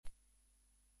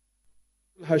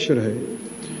حشر ہے.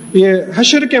 یہ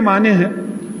حشر کے معنی ہے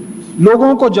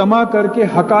لوگوں کو جمع کر کے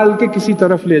ہکال کے کسی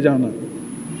طرف لے جانا.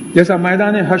 جیسا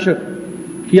میدان حشر،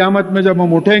 قیامت میں جب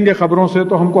ہم اٹھیں گے خبروں سے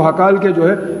تو ہم کو ہکال کے جو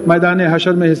ہے میدان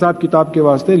حشر میں حساب کتاب کے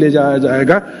واسطے لے جایا جائے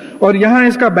گا. اور یہاں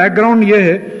اس کا بیک گراؤنڈ یہ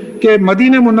ہے کہ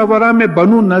مدینہ منورہ میں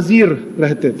بنو نذیر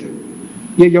رہتے تھے.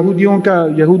 یہ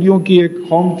یہودیوں کی ایک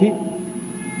قوم تھی،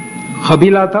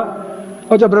 قبیلہ تھا.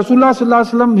 اور جب رسول اللہ صلی اللہ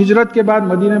علیہ وسلم ہجرت کے بعد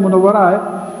مدینہ منورہ آئے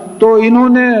تو انہوں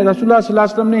نے رسول اللہ صلی اللہ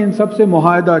علیہ وسلم نے ان سب سے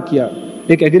معاہدہ کیا،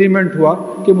 ایک ایگریمنٹ ہوا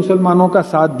کہ مسلمانوں کا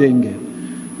ساتھ دیں گے.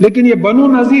 لیکن یہ بنو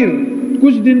نذیر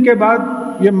کچھ دن کے بعد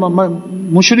یہ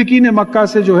مشرکین مکہ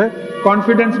سے جو ہے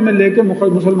کانفیڈنس میں لے کے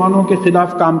مسلمانوں کے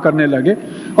خلاف کام کرنے لگے.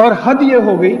 اور حد یہ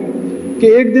ہو گئی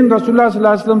کہ ایک دن رسول اللہ صلی اللہ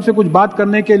علیہ وسلم سے کچھ بات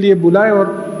کرنے کے لیے بلائے اور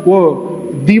وہ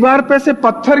دیوار پہ سے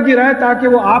پتھر گرائے تاکہ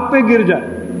وہ آپ پہ گر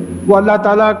جائے. وہ اللہ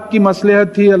تعالیٰ کی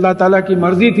مصلحت تھی، اللہ تعالیٰ کی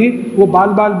مرضی تھی، وہ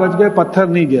بال بچ گئے، پتھر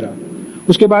نہیں گرا.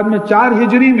 اس کے بعد میں 4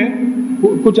 ہجری میں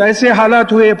کچھ ایسے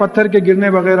حالات ہوئے پتھر کے گرنے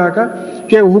وغیرہ کا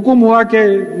کہ حکم ہوا کہ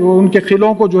ان کے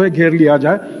قلعوں کو جو ہے گھیر لیا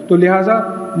جائے. تو لہٰذا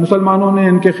مسلمانوں نے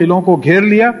ان کے قلعوں کو گھیر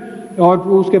لیا اور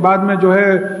اس کے بعد میں جو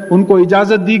ہے ان کو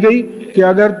اجازت دی گئی کہ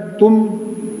اگر تم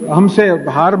ہم سے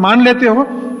ہار مان لیتے ہو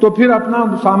تو پھر اپنا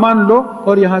سامان لو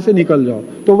اور یہاں سے نکل جاؤ.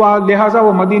 تو لہٰذا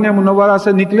وہ مدینہ منورہ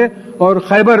سے نکلے اور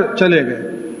خیبر چلے گئے.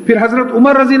 پھر حضرت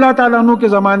عمر رضی اللہ تعالیٰ عنہ کے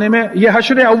زمانے میں، یہ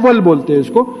حشر اول بولتے ہیں اس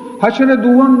کو، حشر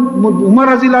دوم عمر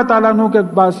رضی اللہ تعالیٰ عنہ کے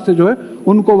پاس سے جو ہے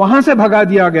ان کو وہاں سے بھگا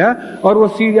دیا گیا اور وہ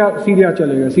سیریا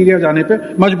چلے گئے، سیریا جانے پہ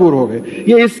مجبور ہو گئے.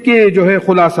 یہ اس کے جو ہے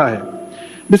خلاصہ ہے.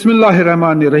 بسم اللہ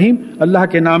الرحمن الرحیم، اللہ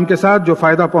کے نام کے ساتھ جو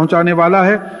فائدہ پہنچانے والا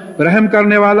ہے، رحم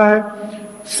کرنے والا ہے.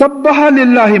 سبح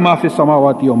للہ ما فی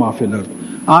السماوات و ما فی الارض،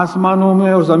 آسمانوں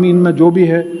میں اور زمین میں جو بھی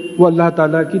ہے وہ اللہ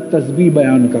تعالیٰ کی تسبیح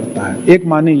بیان کرتا ہے. ایک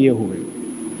معنی یہ ہوئے.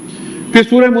 پھر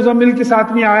سورہ مزمل کی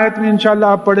 7ویں آیت میں انشاءاللہ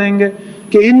آپ پڑھیں گے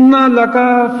کہ اِنَّ لَكَ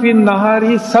فِي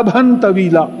النَّهَارِ سَبْحًا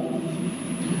طَوِيلًا،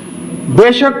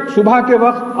 بے شک صبح کے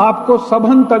وقت آپ کو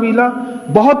سبحًا طویلا،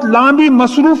 بہت لمبی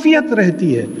مصروفیت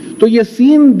رہتی ہے. تو یہ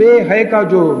سین بے ہے کا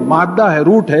جو مادہ ہے،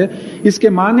 روٹ ہے، اس کے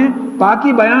معنی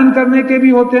پاکی بیان کرنے کے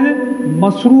بھی ہوتے ہیں،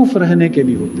 مصروف رہنے کے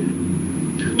بھی ہوتے ہیں.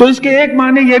 تو اس کے ایک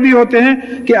معنی یہ بھی ہوتے ہیں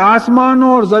کہ آسمانوں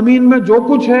اور زمین میں جو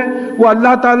کچھ ہے وہ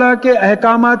اللہ تعالیٰ کے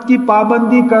احکامات کی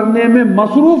پابندی کرنے میں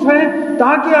مصروف ہے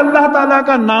تاکہ اللہ تعالیٰ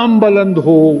کا نام بلند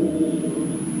ہو.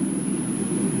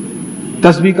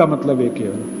 تسبیح کا مطلب ایک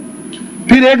ہے.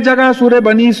 پھر ایک جگہ سورہ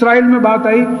بنی اسرائیل میں بات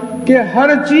آئی کہ ہر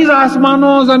چیز آسمانوں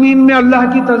اور زمین میں اللہ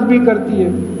کی تسبیح کرتی ہے،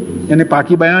 یعنی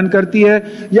پاکی بیان کرتی ہے،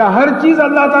 یا ہر چیز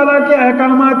اللہ تعالیٰ کے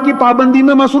احکامات کی پابندی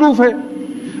میں مصروف ہے،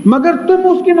 مگر تم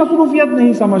اس کی مصروفیت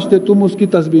نہیں سمجھتے، تم اس کی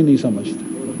تسبیح نہیں سمجھتے.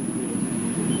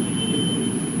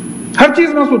 ہر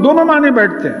چیز مصروف، دونوں معنی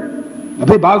بیٹھتے ہیں.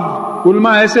 ابھی بعض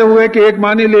علماء ایسے ہوئے کہ ایک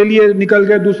معنی لے لیے نکل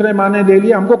گئے، دوسرے معنی لے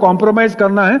لیے. ہم کو کمپرومائز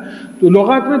کرنا ہے تو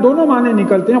لغات میں دونوں معنی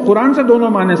نکلتے ہیں، قرآن سے دونوں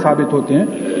معنی ثابت ہوتے ہیں.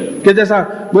 کہ جیسا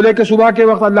بولے کہ صبح کے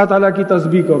وقت اللہ تعالیٰ کی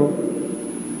تسبیح کرو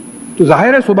تو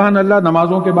ظاہر ہے سبحان اللہ،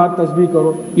 نمازوں کے بعد تسبیح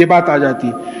کرو، یہ بات آ جاتی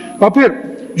ہے. اور پھر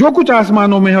جو کچھ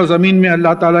آسمانوں میں ہے اور زمین میں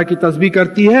اللہ تعالیٰ کی تسبیح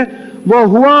کرتی ہے وہ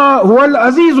ہوا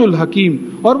العزیز الحکیم،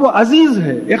 اور وہ عزیز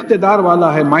ہے، اقتدار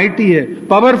والا ہے، مائٹی ہے،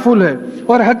 پاورفل ہے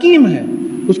اور حکیم ہے.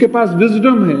 اس کے پاس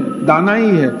وزڈم ہے، دانائی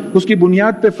ہے، اس کی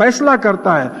بنیاد پہ فیصلہ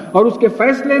کرتا ہے اور اس کے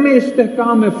فیصلے میں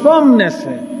استحکام ہے، فرمنس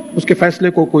ہے، اس کے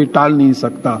فیصلے کو کوئی ٹال نہیں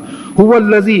سکتا. هو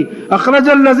الذی اخرج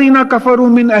الذین کفروا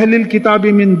من اہل الکتاب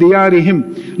من دیارہم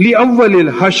لاول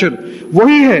الحشر،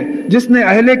 وہی ہے جس نے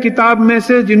اہل کتاب میں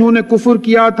سے جنہوں نے کفر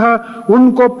کیا تھا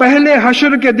ان کو پہلے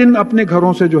حشر کے دن اپنے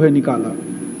گھروں سے جو ہے نکالا.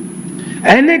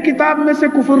 اہل کتاب میں سے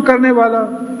کفر کرنے والا،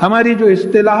 ہماری جو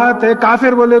اصطلاحات ہے،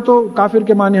 کافر بولے تو کافر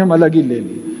کے معنی ہم الگ ہی لے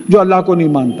لیں، جو اللہ کو نہیں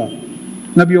مانتا،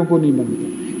 نبیوں کو نہیں مانتا.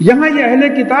 یہاں یہ اہل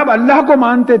کتاب اللہ کو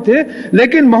مانتے تھے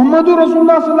لیکن محمد رسول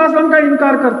اللہ صلی اللہ علیہ وسلم کا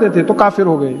انکار کرتے تھے تو کافر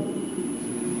ہو گئے.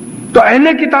 تو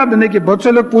اہل کتاب نے کہ بہت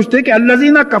سے لوگ پوچھتے ہیں کہ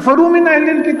الذین کفروا من اہل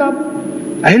الکتاب،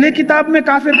 اہل کتاب میں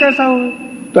کافر کیسا ہوا؟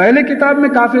 تو اہل کتاب میں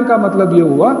کافر کا مطلب یہ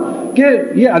ہوا کہ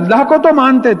یہ اللہ کو تو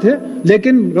مانتے تھے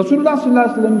لیکن رسول اللہ صلی اللہ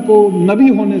علیہ وسلم کو نبی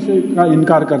ہونے سے کا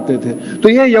انکار کرتے تھے. تو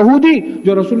یہ یہودی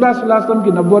جو رسول اللہ صلی اللہ علیہ وسلم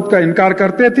کی نبوت کا انکار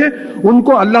کرتے تھے ان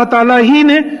کو اللہ تعالیٰ ہی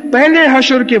نے پہلے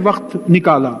حشر کے وقت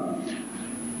نکالا.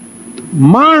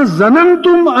 ما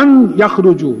ظننتم ان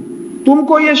یخرجوا، تم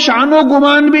کو یہ شان و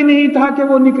گمان بھی نہیں تھا کہ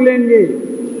وہ نکلیں گے.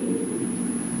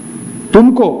 تم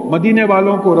کو مدینے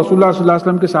والوں کو، رسول اللہ صلی اللہ علیہ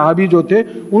وسلم کے صحابی جو تھے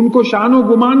ان کو شان و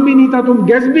گمان بھی نہیں تھا، تم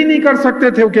گیس بھی نہیں کر سکتے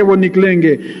تھے کہ وہ نکلیں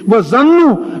گے.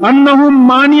 وَظَنُّوا أَنَّهُمْ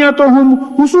مَانِعَتُهُمْ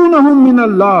حُصُونَهُمْ مِنَ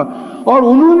اللَّهِ، اور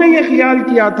انہوں نے یہ خیال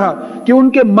کیا تھا کہ ان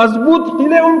کے مضبوط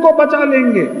قلعے ان کو بچا لیں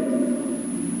گے.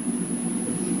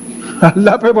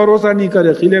 اللہ پہ بھروسہ نہیں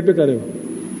کرے، قلعے پہ کرے.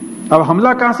 اب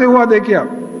حملہ کہاں سے ہوا دیکھیں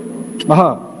آپ.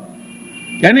 ہاں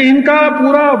یعنی ان کا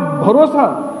پورا بھروسہ.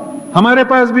 ہمارے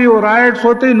پاس بھی وہ رائٹس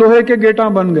ہوتے ہی لوہے کے گیٹاں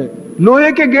بن گئے.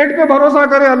 لوہے کے گیٹ پہ بھروسہ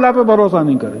کرے, اللہ پہ بھروسہ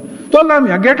نہیں کرے, تو اللہ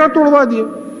میاں گیٹا توڑوا دیے.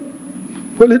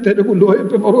 بولے تیرے کو لوہے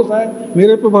پہ بھروسہ ہے,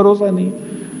 میرے پہ بھروسہ نہیں.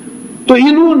 تو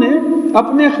انہوں نے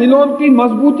اپنے خلوت کی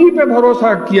مضبوطی پہ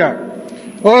بھروسہ کیا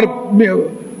اور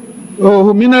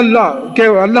من اللہ کہ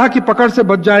اللہ کی پکڑ سے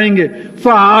بچ جائیں گے.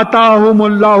 فَآتَاهُمُ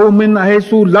اللَّهُ مِنْ حَيْثُ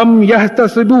لَمْ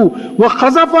يَحْتَسِبُوا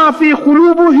وَقَذَفَ فِي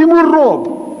قُلُوبِهِمُ الرُّعْبَ.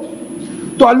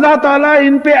 تو اللہ تعالیٰ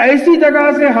ان پہ ایسی جگہ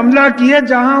سے حملہ کیے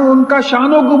جہاں ان کا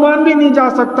شان و گمان بھی نہیں جا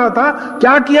سکتا تھا.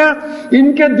 کیا کیا؟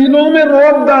 ان کے دلوں میں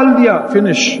رعب ڈال دیا.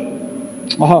 فنش.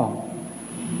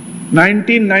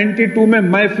 1992 میں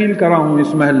میں فیل کرا ہوں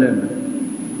اس محلے میں,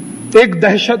 ایک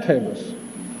دہشت ہے, بس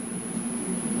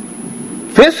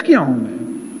فیس کیا ہوں میں.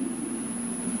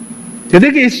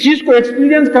 دیکھیں اس چیز کو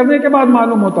ایکسپیرینس کرنے کے بعد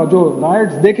معلوم ہوتا. جو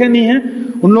رائٹس دیکھے نہیں ہیں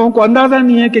ان لوگوں کو اندازہ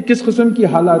نہیں ہے کہ کس قسم کی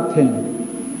حالات تھے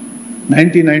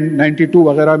 1992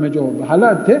 وغیرہ میں جو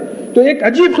حالات تھے. تو ایک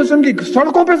عجیب قسم کی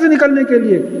سڑکوں پہ سے نکلنے کے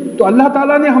لیے تو اللہ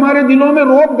تعالیٰ نے ہمارے دلوں میں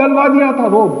رعب ڈلوا دیا تھا.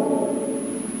 رعب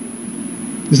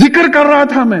ذکر کر رہا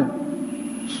تھا, میں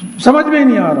سمجھ میں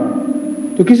نہیں آ رہا.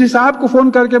 تو کسی صاحب کو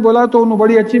فون کر کے بولا تو انہوں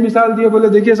بڑی اچھی مثال دی. بولے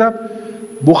دیکھیے صاحب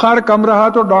بخار کم رہا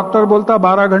تو ڈاکٹر بولتا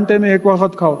 12 گھنٹے میں ایک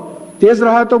وقت کھاؤ, تیز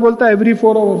رہا تو بولتا ایوری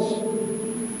 4 آورس.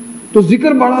 تو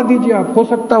ذکر بڑھا دیجیے آپ, ہو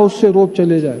سکتا ہے اس سے روب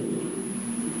چلے جائے.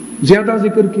 زیادہ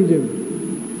ذکر کیجیے.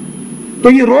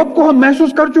 تو یہ روب کو ہم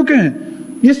محسوس کر چکے ہیں.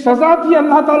 یہ سزا تھی,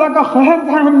 اللہ تعالیٰ کا قہر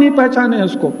تھا, ہم نہیں پہچانے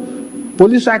اس کو.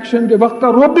 پولیس ایکشن کے وقت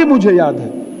کا روب بھی مجھے یاد ہے.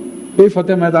 کوئی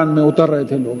فتح میدان میں اتر رہے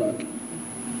تھے لوگ آ کے.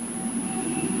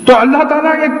 تو اللہ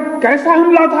تعالیٰ ایک کیسا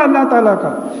حملہ تھا اللہ تعالیٰ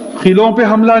کا. خیلوں پہ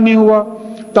حملہ نہیں ہوا,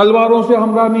 تلواروں سے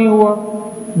حملہ نہیں ہوا,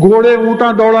 گھوڑے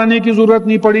اونٹاں دوڑانے کی ضرورت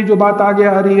نہیں پڑی جو بات آگے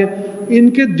آ رہی ہے. ان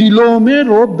کے دلوں میں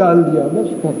رعب ڈال دیا بس.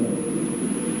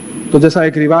 تو جیسا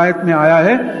ایک روایت میں آیا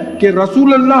ہے کہ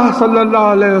رسول اللہ صلی اللہ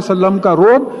علیہ وسلم کا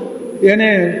رعب یعنی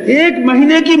 1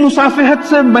 مہینے کی مسافہت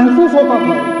سے محسوس ہوتا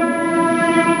تھا.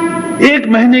 1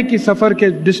 مہینے کی سفر کے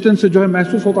ڈسٹینس سے جو ہے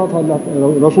محسوس ہوتا تھا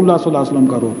رسول اللہ صلی اللہ علیہ وسلم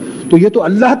کا رعب. تو یہ تو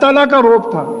اللہ تعالیٰ کا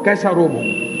رعب تھا. کیسا رعب ہو,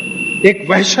 ایک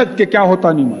وحشت کے کیا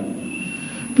ہوتا نہیں معلوم.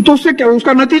 تو اس سے کیا, اس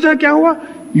کا نتیجہ کیا ہوا؟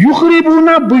 یخربون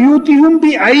بیوتہم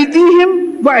بایدیہم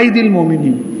وایدی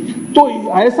المؤمنین. تو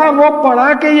ایسا رعب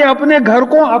پڑا کہ یہ اپنے گھر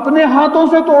کو اپنے ہاتھوں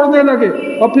سے توڑنے لگے,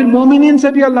 اور پھر مومنین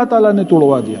سے بھی اللہ تعالیٰ نے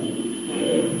توڑوا دیا.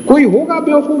 کوئی ہوگا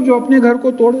بیوقوف جو اپنے گھر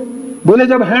کو توڑے؟ بولے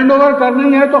جب ہینڈ اوور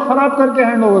کرنی ہے تو خراب کر کے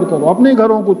ہینڈ اوور کرو, اپنے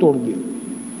گھروں کو توڑ دیا.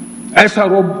 ایسا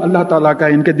رعب اللہ تعالیٰ کا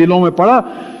ان کے دلوں میں پڑا.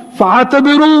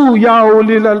 فاعتبروا یا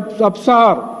اولی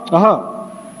الابصار,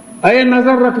 اے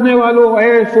نظر رکھنے والو,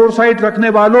 اے فورسائٹ رکھنے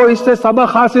والو, اس سے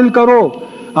سبق حاصل کرو.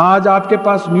 آج آپ کے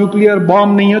پاس نیوکلیئر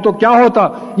بام نہیں ہے تو کیا ہوتا؟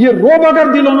 یہ رعب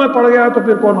اگر دلوں میں پڑ گیا تو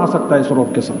پھر کون آ سکتا ہے اس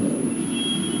رعب کے ساتھ؟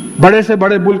 بڑے سے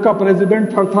بڑے ملک کا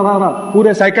پریزیڈنٹ تھر تھرا رہا,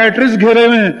 پورے سائیکیٹرسٹ گھیرے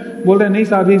ہوئے ہیں, بول رہے نہیں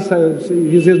صاحب ہی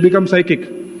has become psychic,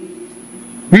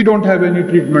 we don't have any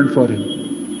treatment for him.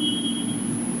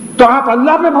 تو آپ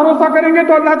اللہ پہ بھروسہ کریں گے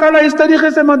تو اللہ تعالیٰ اس طریقے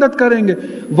سے مدد کریں گے,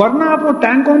 ورنہ آپ وہ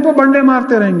ٹینکوں پہ بنڈے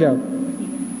مارتے رہیں گے. آپ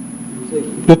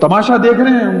جو تماشا دیکھ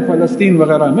رہے ہیں فلسطین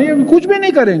وغیرہ میں, کچھ بھی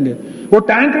نہیں کریں گے. وہ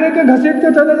ٹینک لے کے گھسیٹ کے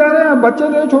چلے جا رہے ہیں, بچے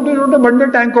لے چھوٹے چھوٹے بنڈے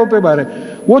ٹینکوں پہ بھرے.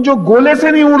 وہ جو گولے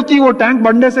سے نہیں اڑتی وہ ٹینک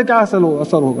بنڈے سے کیا اثر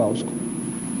ہوگا اس کو.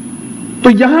 تو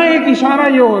یہاں ایک اشارہ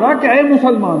یہ ہو رہا کہ اے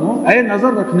مسلمانوں, اے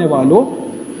نظر رکھنے والو,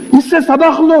 اس سے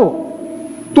سبق لو.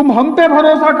 تم ہم پہ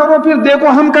بھروسہ کرو, پھر دیکھو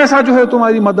ہم کیسا جو ہے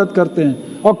تمہاری مدد کرتے ہیں,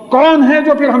 اور کون ہے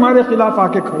جو پھر ہمارے خلاف آ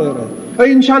کے کھڑے رہے. اور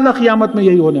انشاءاللہ قیامت میں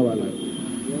یہی ہونے والا ہے,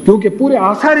 کیونکہ پورے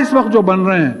آثار اس وقت جو بن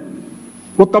رہے ہیں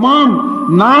وہ تمام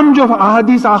نام جو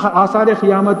احادیث آثار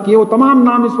قیامت کی, وہ تمام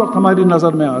نام اس وقت ہماری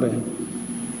نظر میں آ رہے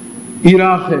ہیں.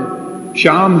 عراق ہے,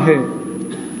 شام ہے,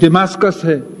 دمشق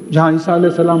ہے جہاں عیسیٰ علیہ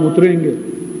السلام اتریں گے,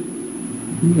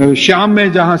 شام میں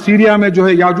جہاں سیریا میں جو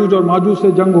ہے یاجوج اور ماجوج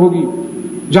سے جنگ ہوگی,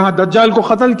 جہاں دجال کو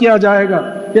قتل کیا جائے گا.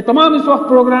 یہ تمام اس وقت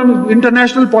پروگرام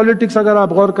انٹرنیشنل پالیٹکس اگر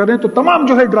آپ غور کریں تو تمام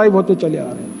جو ہے ڈرائیو ہوتے چلے آ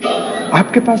رہے ہیں.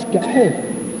 آپ کے پاس کیا ہے؟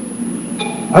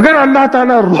 اگر اللہ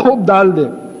تعالیٰ رعب ڈال دے,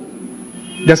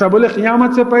 جیسا بولے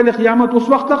قیامت سے پہلے, قیامت اس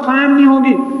وقت تک قائم نہیں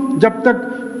ہوگی جب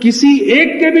تک کسی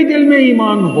ایک کے بھی دل میں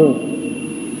ایمان ہو.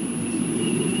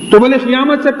 تو بولے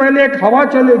قیامت سے پہلے ایک ہوا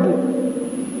چلے گی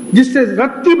جس سے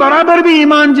رتی برابر بھی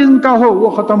ایمان جن کا ہو وہ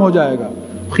ختم ہو جائے گا.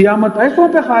 قیامت ایسوں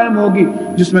پہ قائم ہوگی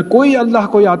جس میں کوئی اللہ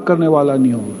کو یاد کرنے والا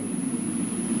نہیں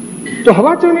ہوگا. تو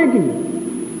ہوا چلے گی.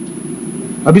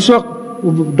 اب اس وقت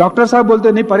ڈاکٹر صاحب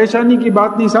بولتے نہیں پریشانی کی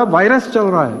بات نہیں صاحب, وائرس چل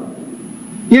رہا ہے,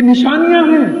 یہ نشانیاں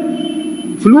ہیں,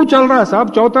 فلو چل رہا ہے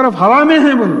صاحب, چاروں طرف ہوا میں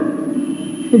ہیں.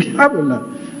 بولے کیا بولنا,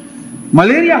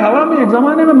 ملیریا ہوا میں، ایک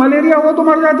زمانے میں ملیریا ہوا تو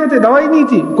مر جاتے تھے، دوائی نہیں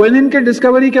تھی، کوئنین کے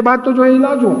ڈسکوری کے بعد تو جو ہے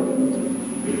علاج ہوا.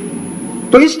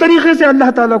 تو اس طریقے سے اللہ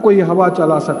تعالیٰ کو یہ ہوا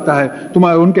چلا سکتا ہے،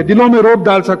 تمہارے ان کے دلوں میں روب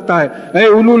ڈال سکتا ہے. اے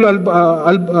اولو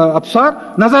الابصار،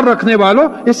 نظر رکھنے والوں،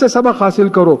 اس سے سبق حاصل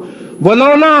کرو.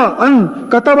 ولولا ان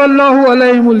كتب اللہ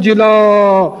علیہم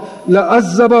الجلاء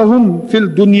لعذبہم فی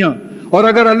الدنیا، اور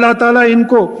اگر اللہ تعالیٰ ان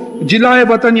کو جلائے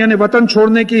وطن یعنی وطن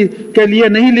چھوڑنے کے لیے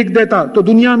نہیں لکھ دیتا تو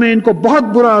دنیا میں ان کو بہت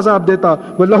برا عذاب دیتا.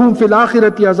 وَلَهُمْ فِي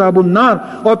الْآخِرَةِ عَذَابُ النَّارِ،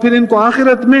 اور پھر ان کو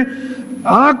آخرت میں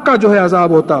آگ کا جو ہے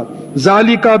عذاب ہوتا.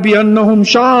 ذَلِكَ بِأَنَّهُمْ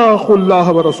شَاقُوا اللَّهَ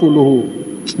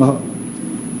وَرَسُولَهُ.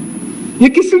 یہ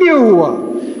کس لیے ہوا؟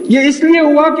 یہ اس لیے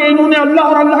ہوا کہ انہوں نے اللہ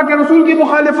اور اللہ کے رسول کی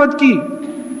مخالفت کی.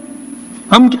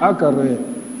 ہم کیا کر رہے ہیں؟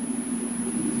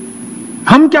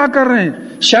 ہم کیا کر رہے ہیں؟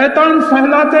 شیطان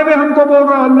سہلاتے ہوئے ہم کو بول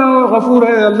رہا اللہ غفور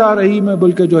ہے، اللہ رحیم ہے،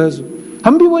 بول کے جو ہے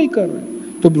ہم بھی وہی کر رہے ہیں.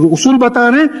 تو اصول بتا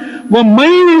رہے ہیں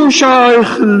وَمَن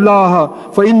يُشَاقِقِ اللَّهَ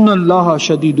فَإِنَّ اللَّهَ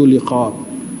شَدِيدُ الْعِقَابِ.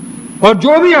 اور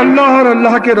جو بھی اللہ اور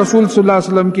اللہ کے رسول صلی اللہ علیہ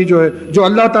وسلم کی جو ہے جو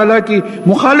اللہ تعالیٰ کی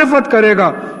مخالفت کرے گا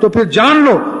تو پھر جان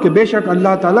لو کہ بے شک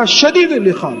اللہ تعالیٰ شدید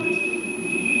العقاب ہے،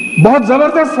 بہت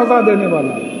زبردست سزا دینے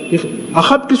والا ہے.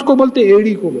 اخذ کس کو بولتے؟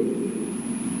 ایڑی کو بولتے.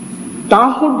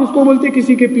 تاخر کس کو بولتے؟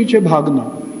 کسی کے پیچھے بھاگنا،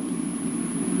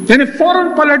 یعنی فوراً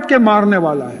پلٹ کے مارنے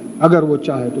والا ہے اگر وہ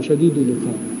چاہے تو. شدید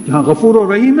العقاب، جہاں غفور و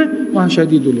رحیم ہے وہاں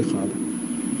شدید العقاب ہے.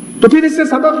 تو پھر اس سے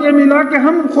سبق یہ ملا کہ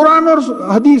ہم قرآن اور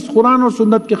حدیث، قرآن اور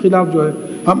سنت کے خلاف جو ہے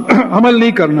ہم عمل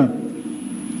نہیں کرنا.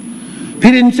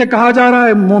 پھر ان سے کہا جا رہا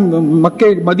ہے مکے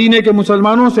مدینے کے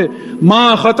مسلمانوں سے ما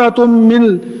خطأتم من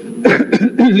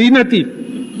لینتی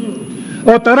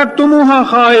اور ترکتموها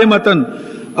قائمۃ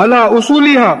علی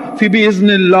اصولها فی باذن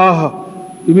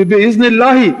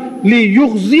اللہ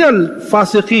لیخزی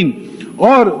الفاسقین.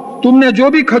 اور تم نے جو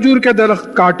بھی کھجور کے درخت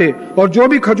کاٹے اور جو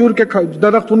بھی کھجور کے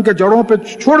درخت ان کے جڑوں پہ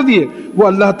چھوڑ دیے وہ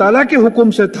اللہ تعالیٰ کے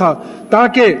حکم سے تھا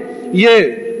تاکہ یہ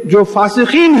جو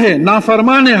فاسقین ہیں،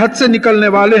 نافرمان ہیں، حد سے نکلنے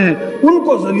والے ہیں، ان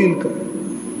کو ذلیل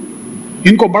کرے.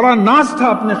 ان کو بڑا ناز تھا،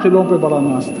 اپنے قلعوں پہ بڑا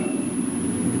ناز تھا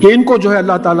کہ ان کو جو ہے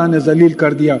اللہ تعالیٰ نے ذلیل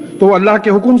کر دیا. تو وہ اللہ کے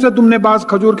حکم سے تم نے بعض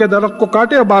کھجور کے درخت کو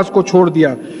کاٹے اور بعض کو چھوڑ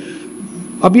دیا.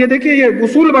 اب یہ دیکھیے یہ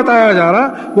اصول بتایا جا رہا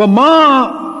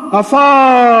وَمَا افا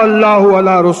اللہ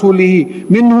علی رسولہ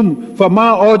منہم فما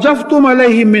اوجفتم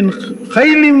علیہ من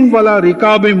خیل ولا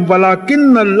رکاب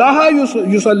ولکن اللہ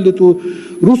یسلط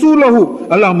رسولہ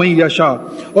علی من یشاء.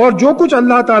 اور جو کچھ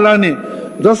اللہ تعالیٰ نے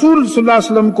رسول صلی اللہ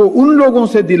علیہ وسلم کو ان لوگوں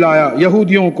سے دلایا،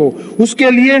 یہودیوں کو، اس کے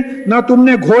لیے نہ تم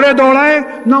نے گھوڑے دوڑائے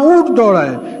نہ اونٹ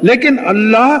دوڑائے، لیکن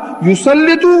اللہ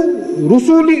یسلط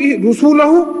رسولہ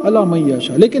علی من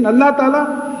یشاء، لیکن اللہ تعالیٰ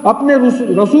اپنے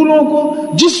رسولوں کو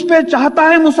جس پہ چاہتا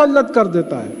ہے مسلط کر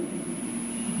دیتا ہے.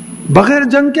 بغیر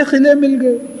جنگ کے قلعے مل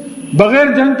گئے،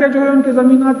 بغیر جنگ کے جو ہے ان کے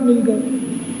زمینات مل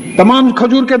گئے، تمام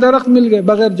کھجور کے درخت مل گئے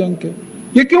بغیر جنگ کے.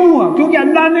 یہ کیوں ہوا؟ کیونکہ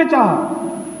اللہ نے چاہا.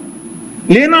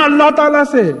 لینا اللہ تعالیٰ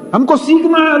سے ہے، ہم کو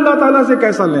سیکھنا ہے اللہ تعالیٰ سے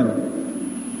کیسا لینا.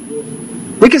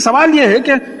 دیکھیے سوال یہ ہے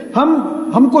کہ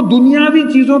ہم کو دنیاوی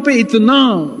چیزوں پہ اتنا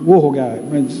وہ ہو گیا ہے.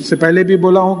 میں اس سے پہلے بھی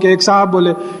بولا ہوں کہ ایک صاحب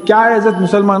بولے کیا ہے عزت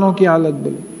مسلمانوں کی حالت،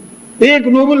 بولے ایک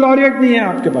نوبل لاریٹ نہیں ہے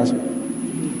آپ کے پاس.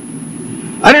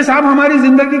 ارے صاحب ہماری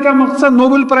زندگی کا مقصد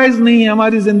نوبل پرائز نہیں ہے،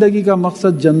 ہماری زندگی کا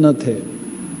مقصد جنت ہے.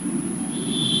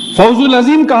 فوز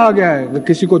العظیم کہا گیا ہے، اگر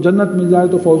کسی کو جنت مل جائے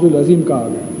تو فوز العظیم کہا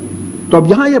گیا. تو اب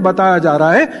یہاں یہ بتایا جا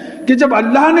رہا ہے کہ جب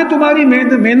اللہ نے تمہاری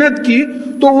محنت کی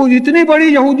تو وہ اتنی بڑی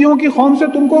یہودیوں کی قوم سے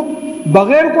تم کو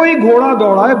بغیر کوئی گھوڑا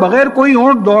دوڑائے، بغیر کوئی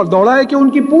اونٹ دوڑائے کہ ان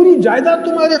کی پوری جائیداد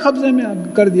تمہارے قبضے میں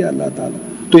کر دیا اللہ تعالیٰ.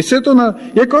 تو اس سے تو نہ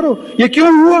یہ کرو. یہ کیوں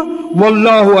ہوا؟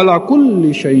 واللہ علی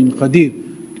کل شیء قدیر،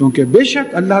 کیونکہ بے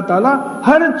شک اللہ تعالیٰ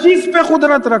ہر چیز پہ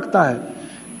قدرت رکھتا ہے.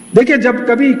 دیکھیں جب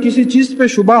کبھی کسی چیز پہ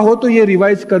شبہ ہو تو یہ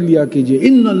ریوائز کر لیا کیجئے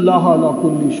ان اللہ علی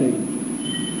کل شیء.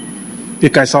 یہ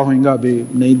کیسا ہوئیں گا بے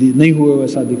نہیں ہوئے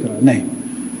ویسا دکھ رہا نہیں.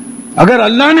 اگر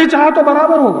اللہ نے چاہا تو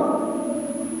برابر ہوگا.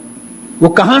 وہ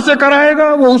کہاں سے کرائے گا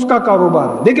وہ اس کا کاروبار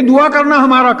ہے. دیکھیں دعا کرنا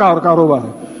ہمارا کاروبار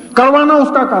ہے، کروانا اس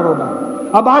کا کاروبار ہے.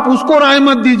 اب آپ اس کو رائے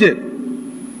مت دیجئے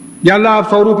یا اللہ آپ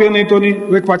 100 روپے نہیں تو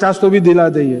نہیں 50 تو بھی دلا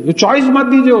دئیے. جو چوائس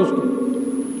مت دیجئے اس کو.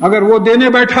 اگر وہ دینے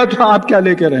بیٹھا تو آپ کیا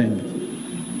لے کے رہیں گے.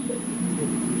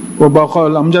 وہ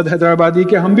بقول امجد حیدرآبادی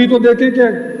کے ہم بھی تو دیکھیں کہ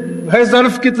ہے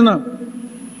ظرف کتنا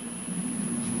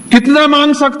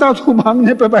مانگ سکتا. تو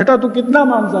مانگنے پہ بیٹھا تو کتنا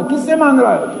مانگ سکتا، کس سے مانگ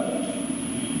رہا ہے.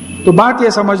 تو بات یہ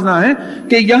سمجھنا ہے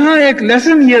کہ یہاں ایک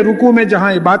لیسن یہ رکوع میں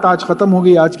جہاں یہ بات آج ختم ہو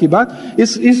گئی آج کی بات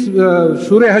اس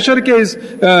سورہ حشر کے اس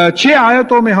 6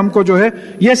 آیتوں میں ہم کو جو ہے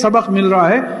یہ سبق مل رہا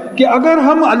ہے کہ اگر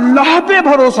ہم اللہ پہ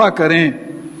بھروسہ کریں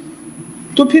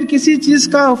تو پھر کسی چیز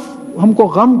کا ہم کو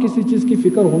غم، کسی چیز کی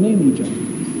فکر ہونا ہی نہیں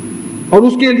چاہیے. اور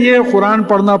اس کے لیے قرآن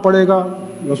پڑھنا پڑے گا،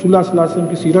 رسول اللہ صلی اللہ علیہ وسلم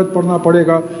کی سیرت پڑھنا پڑے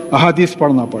گا، احادیث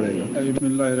پڑھنا پڑے گا۔ بسم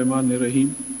اللہ الرحمن الرحیم۔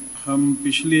 ہم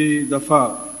پچھلی دفعہ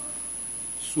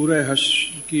سورہ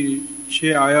حشر کی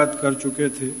 6 آیات کر چکے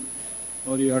تھے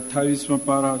اور یہ 28واں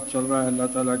پارہ چل رہا ہے اللہ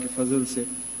تعالیٰ کے فضل سے۔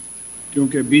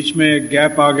 کیونکہ بیچ میں ایک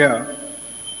گیپ آ گیا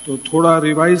تو تھوڑا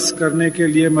ریوائز کرنے کے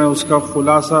لیے میں اس کا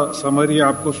خلاصہ سمری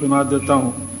آپ کو سنا دیتا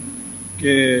ہوں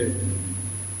کہ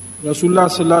رسول اللہ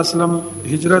صلی اللہ علیہ وسلم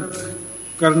ہجرت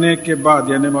کرنے کے بعد،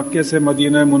 یعنی مکے سے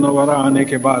مدینہ منورہ آنے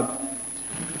کے بعد،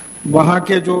 وہاں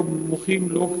کے جو مقیم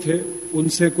لوگ تھے ان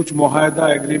سے کچھ معاہدہ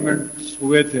ایگریمنٹس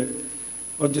ہوئے تھے،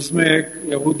 اور جس میں ایک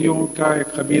یہودیوں کا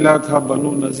ایک قبیلہ تھا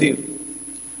بنو نذیر،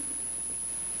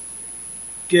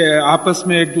 کہ آپس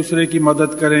میں ایک دوسرے کی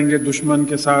مدد کریں گے، دشمن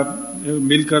کے ساتھ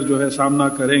مل کر جو ہے سامنا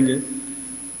کریں گے۔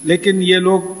 لیکن یہ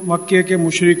لوگ مکے کے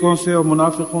مشرکوں سے اور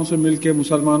منافقوں سے مل کے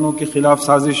مسلمانوں کے خلاف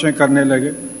سازشیں کرنے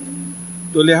لگے،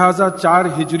 تو لہٰذا 4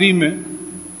 ہجری میں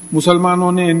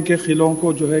مسلمانوں نے ان کے قلعوں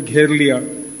کو جو ہے گھیر لیا،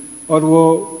 اور وہ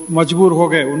مجبور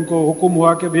ہو گئے، ان کو حکم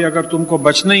ہوا کہ بھی اگر تم کو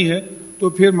بچنا ہی ہے تو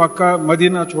پھر مکہ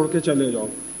مدینہ چھوڑ کے چلے جاؤ۔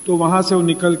 تو وہاں سے وہ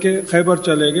نکل کے خیبر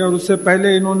چلے گئے، اور اس سے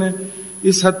پہلے انہوں نے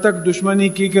اس حد تک دشمنی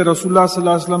کی کہ رسول اللہ صلی اللہ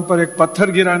علیہ وسلم پر ایک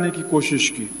پتھر گرانے کی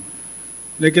کوشش کی،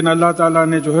 لیکن اللہ تعالیٰ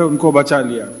نے جو ہے ان کو بچا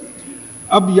لیا۔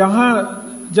 اب یہاں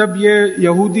جب یہ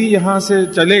یہودی یہاں سے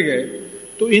چلے گئے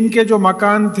تو ان کے جو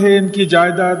مکان تھے، ان کی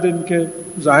جائیداد، ان کے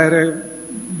ظاہر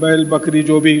بیل بکری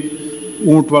جو بھی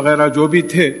اونٹ وغیرہ جو بھی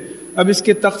تھے، اب اس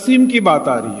کے تقسیم کی بات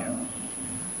آ رہی ہے۔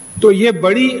 تو یہ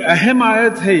بڑی اہم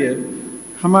آیت ہے، یہ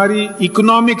ہماری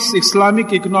اکنامکس،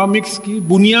 اسلامک اکنامکس کی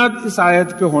بنیاد اس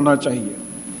آیت پہ ہونا چاہیے۔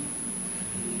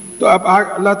 تو اب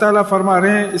اللہ تعالیٰ فرما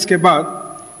رہے ہیں اس کے بعد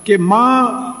کہ ما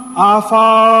آفا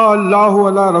اللہ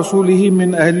علی رسولہ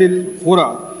من اہل القری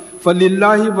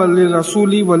فللہ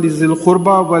وللرسول ولذی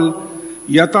القربى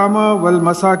والیتامی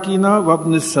والمساکین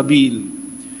وابن السبیل،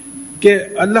 کہ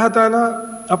اللہ تعالیٰ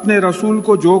اپنے رسول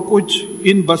کو جو کچھ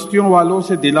ان بستیوں والوں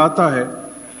سے دلاتا ہے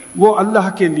وہ اللہ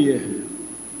کے لیے ہے،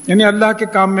 یعنی اللہ کے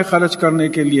کام میں خرچ کرنے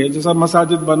کے لیے، جیسا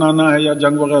مساجد بنانا ہے یا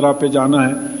جنگ وغیرہ پہ جانا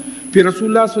ہے۔ پھر رسول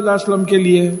اللہ صلی اللہ علیہ وسلم کے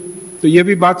لیے ہے، تو یہ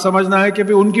بھی بات سمجھنا ہے کہ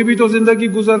ان کی بھی تو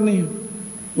زندگی گزرنی ہے،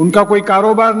 ان کا کوئی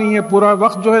کاروبار نہیں ہے، پورا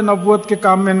وقت جو ہے نبوت کے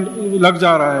کام میں لگ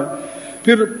جا رہا ہے۔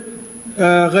 پھر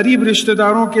غریب رشتہ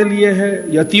داروں کے لیے ہے،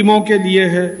 یتیموں کے لیے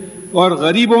ہے، اور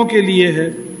غریبوں کے لیے ہے،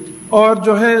 اور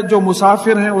جو ہے جو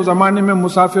مسافر ہیں، اس زمانے میں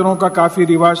مسافروں کا کافی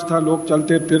رواج تھا، لوگ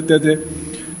چلتے پھرتے تھے،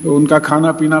 ان کا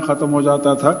کھانا پینا ختم ہو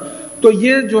جاتا تھا۔ تو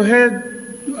یہ جو ہے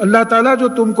اللہ تعالیٰ جو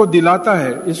تم کو دلاتا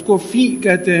ہے، اس کو فی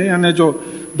کہتے ہیں، یعنی جو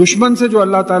دشمن سے جو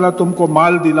اللہ تعالیٰ تم کو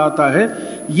مال دلاتا ہے،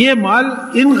 یہ مال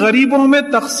ان غریبوں میں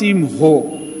تقسیم ہو۔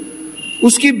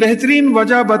 اس کی بہترین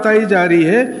وجہ بتائی جا رہی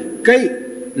ہے کہ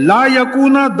لا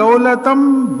یکون دولتم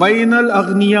بین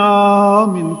الاغنیاء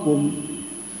منکم،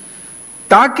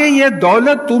 تاکہ یہ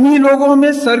دولت تمہیں لوگوں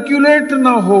میں سرکولیٹ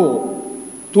نہ ہو،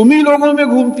 تمہیں لوگوں میں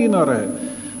گھومتی نہ رہے۔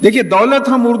 دیکھیے دولت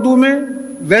ہم اردو میں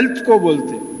ویلتھ کو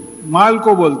بولتے، مال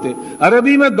کو بولتے،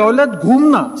 عربی میں دولت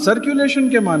گھومنا، سرکولیشن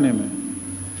کے معنی میں۔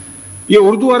 یہ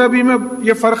اردو عربی میں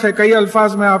یہ فرق ہے، کئی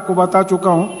الفاظ میں آپ کو بتا چکا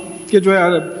ہوں کہ جو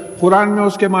ہے قرآن میں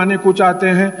اس کے معنی کچھ آتے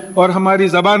ہیں اور ہماری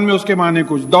زبان میں اس کے معنی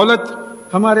کچھ۔ دولت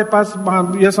ہمارے پاس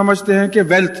یہ سمجھتے ہیں کہ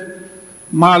ویلتھ،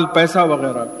 مال، پیسہ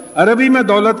وغیرہ۔ عربی میں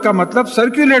دولت کا مطلب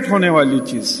سرکولیٹ ہونے والی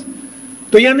چیز۔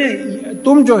 تو یعنی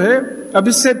تم جو ہے، اب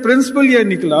اس سے پرنسپل یہ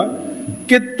نکلا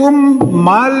کہ تم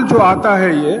مال جو آتا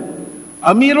ہے یہ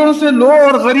امیروں سے لو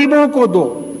اور غریبوں کو دو،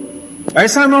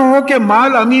 ایسا نہ ہو کہ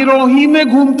مال امیروں ہی میں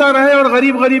گھومتا رہے اور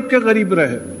غریب غریب کے غریب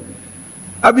رہے۔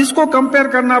 اب اس کو کمپیئر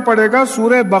کرنا پڑے گا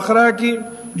سورہ بقرہ کی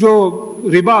جو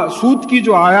ربا، سود کی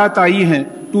جو آیات آئی ہیں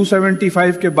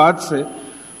 275 کے بعد سے،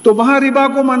 تو وہاں ربا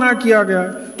کو منع کیا گیا۔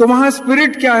 تو وہاں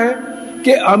اسپرٹ کیا ہے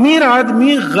کہ امیر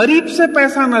آدمی غریب سے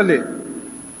پیسہ نہ لے۔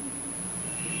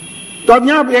 تو اب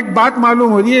یہاں ایک بات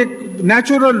معلوم ہو رہی ہے، ایک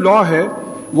نیچرل لا ہے،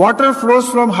 water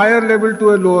flows from higher level to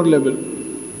a lower level,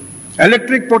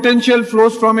 electric potential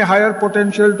flows from a higher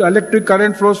potential to electric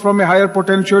current flows from a higher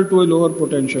potential to a lower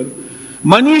potential.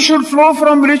 Money should flow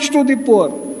from rich to the poor.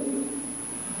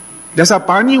 جیسا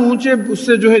پانی اونچے اس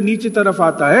سے جو ہے نیچے طرف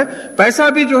آتا ہے، پیسہ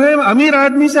بھی جو ہے امیر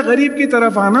آدمی سے غریب کی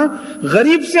طرف آنا،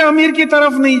 غریب سے امیر کی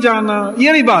طرف نہیں جانا،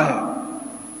 یہ ربا ہے۔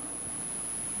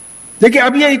 دیکھیں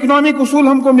اب یہ اکنامک اصول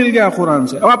ہم کو مل گیا قرآن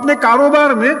سے۔ اب اپنے کاروبار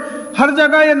میں ہر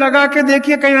جگہ یہ لگا کے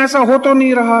دیکھیے کہیں ایسا ہو تو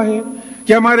نہیں رہا ہے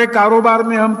کہ ہمارے کاروبار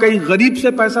میں ہم کہیں غریب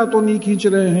سے پیسہ تو نہیں کھینچ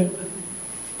رہے ہیں۔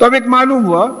 تو اب ایک معلوم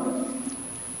ہوا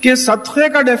کہ صدقے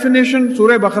کا ڈیفینیشن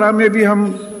سورہ بقرہ میں بھی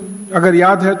ہم اگر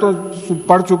یاد ہے تو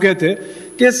پڑھ چکے تھے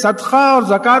کہ صدقہ اور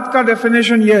زکوٰۃ کا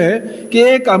ڈیفینیشن یہ ہے کہ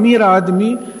ایک امیر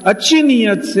آدمی اچھی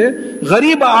نیت سے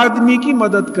غریب آدمی کی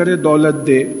مدد کرے، دولت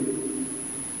دے۔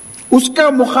 اس کا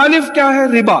مخالف کیا ہے؟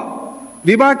 ربا۔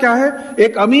 ربا کیا ہے؟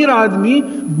 ایک امیر آدمی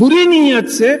بری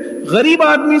نیت سے غریب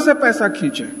آدمی سے پیسہ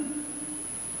کھینچے۔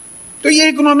 تو یہ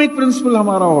اکنامک پرنسپل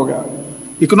ہمارا ہو گیا۔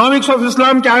 اکنامکس آف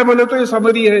اسلام کیا ہے بولے تو یہ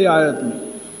سمری ہے یہ آیت میں۔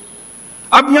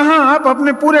 اب یہاں آپ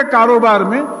اپنے پورے کاروبار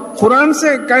میں قرآن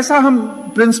سے کیسا ہم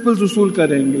پرنسپلز اصول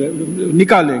کریں گے،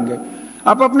 نکالیں گے؟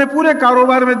 آپ اپنے پورے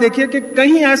کاروبار میں دیکھیے کہ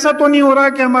کہیں ایسا تو نہیں ہو رہا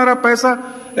کہ ہمارا پیسہ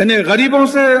یعنی غریبوں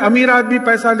سے امیر آدمی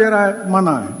پیسہ لے رہا ہے،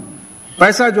 منع ہے۔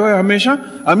 پیسہ جو ہے ہمیشہ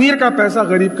امیر کا پیسہ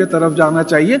غریب کے طرف جانا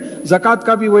چاہیے۔ زکوٰۃ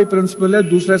کا بھی وہی پرنسپل ہے،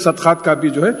 دوسرے صدقات کا بھی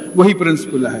جو ہے وہی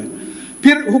پرنسپل ہے۔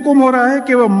 پھر حکم ہو رہا ہے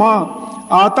کہ وہ ما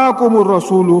آتاکم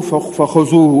الرسول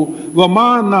فخذوہ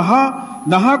وما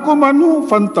نہاکم عنہ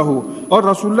فانتہوا، اور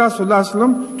رسول اللہ صلی اللہ علیہ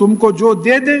وسلم تم کو جو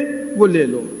دے دے وہ لے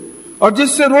لو، اور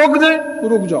جس سے روک دے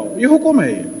رک جاؤ۔ یہ حکم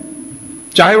ہے، یہ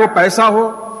چاہے وہ پیسہ ہو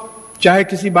چاہے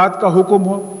کسی بات کا حکم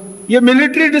ہو، یہ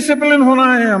ملٹری ڈسپلن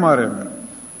ہونا ہے ہمارے میں۔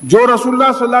 جو رسول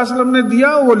اللہ صلی اللہ علیہ وسلم نے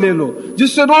دیا وہ لے لو،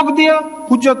 جس سے روک دیا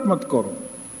حجت مت کرو۔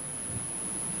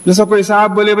 جیسا کوئی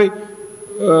صاحب بولے بھائی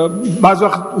بعض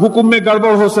وقت حکم میں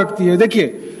گڑبڑ ہو سکتی ہے۔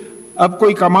 دیکھیے اب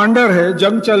کوئی کمانڈر ہے،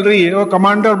 جنگ چل رہی ہے، اور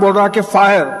کمانڈر بول رہا کہ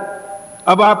فائر۔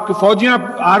 اب آپ فوجیاں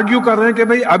آرگیو کر رہے ہیں کہ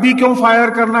بھائی ابھی کیوں فائر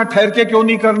کرنا، ٹھہر کے کیوں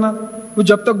نہیں کرنا، وہ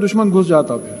جب تک دشمن گھس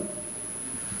جاتا پھر۔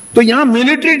 تو یہاں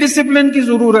ملٹری ڈسپلن کی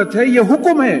ضرورت ہے، یہ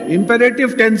حکم ہے، امپیریٹو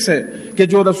ٹینس ہے کہ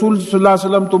جو رسول صلی اللہ علیہ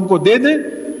وسلم تم کو دے دیں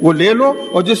وہ لے لو،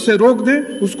 اور جس سے روک دیں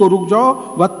اس کو رک جاؤ۔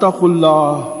 واتقوا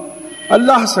اللہ،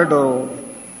 اللہ سے ڈرو۔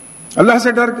 اللہ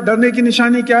سے ڈرنے کی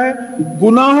نشانی کیا ہے؟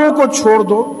 گناہوں کو چھوڑ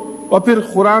دو اور پھر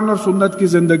قرآن اور سنت کی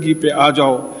زندگی پہ آ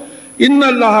جاؤ۔ ان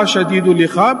اللہ شدید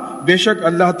العقاب، بے شک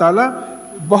اللہ تعالی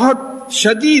بہت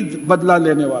شدید بدلہ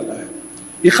لینے والا ہے۔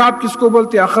 عقاب کس کو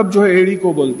بولتے؟ عقب جو ہے ایڑی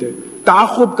کو بولتے،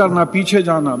 تعاقب کرنا، پیچھے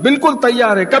جانا، بالکل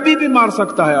تیار ہے، کبھی بھی مار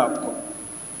سکتا ہے آپ کو۔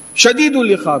 شدید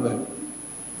العقاب ہے،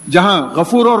 جہاں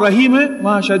غفور اور رحیم ہے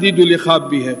وہاں شدید العقاب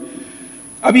بھی ہے۔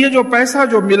 اب یہ جو پیسہ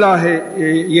جو ملا ہے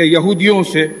یہ یہودیوں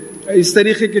سے، اس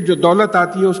طریقے کی جو دولت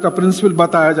آتی ہے اس کا پرنسپل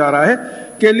بتایا جا رہا ہے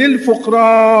کہ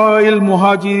للفقراء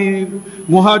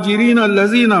المہاجرین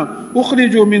الذین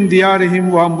اخرجوا من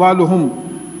دیارہم واموالہم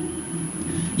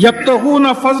یبتغون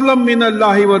فضلا من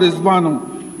اللہ ورضوانا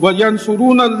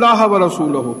وینصرون اللہ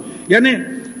ورسولہ، یعنی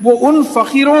وہ ان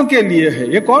فقیروں کے لیے ہے۔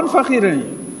 یہ کون فقیر ہیں؟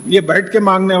 یہ بیٹھ کے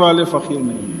مانگنے والے فقیر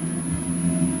نہیں۔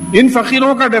 ان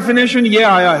فقیروں کا ڈیفینیشن یہ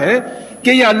آیا ہے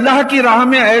کہ یہ اللہ کی راہ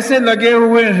میں ایسے لگے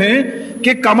ہوئے ہیں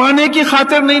کہ کمانے کی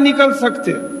خاطر نہیں نکل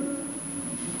سکتے،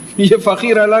 یہ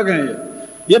فقیر الگ ہیں۔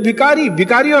 یہ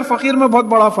بھکاری اور فقیر میں بہت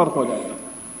بڑا فرق ہو جاتا ہے۔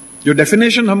 جو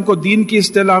ڈیفینیشن ہم کو دین کی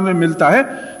اصطلاح میں ملتا ہے،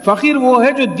 فقیر وہ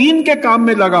ہے جو دین کے کام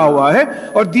میں لگا ہوا ہے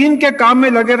اور دین کے کام میں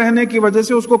لگے رہنے کی وجہ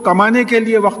سے اس کو کمانے کے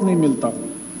لیے وقت نہیں ملتا،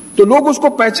 تو لوگ اس کو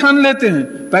پہچان لیتے ہیں،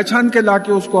 پہچان کے لا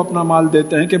کے اس کو اپنا مال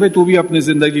دیتے ہیں کہ بھئی تو بھی اپنی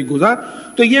زندگی گزار۔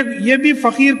 تو یہ بھی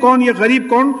فقیر کون، یہ غریب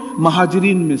کون؟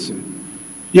 مہاجرین میں سے۔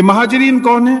 یہ مہاجرین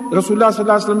کون ہیں؟ رسول اللہ صلی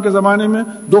اللہ علیہ وسلم کے زمانے میں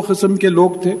دو قسم کے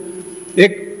لوگ تھے۔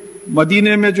 ایک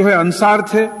مدینے میں جو ہے انصار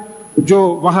تھے، جو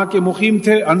وہاں کے مقیم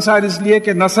تھے۔ انصار اس لیے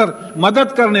کہ نصر،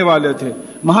 مدد کرنے والے تھے۔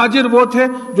 مہاجر وہ تھے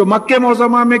جو مکہ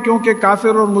معظمہ میں کیونکہ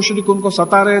کافر اور مشرک ان کو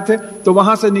ستا رہے تھے تو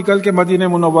وہاں سے نکل کے مدینہ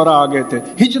منورہ آ گئے تھے،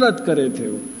 ہجرت کرے تھے۔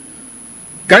 وہ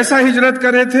کیسا ہجرت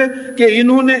کرے تھے کہ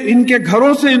انہوں نے ان کے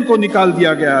گھروں سے ان کو نکال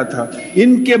دیا گیا تھا،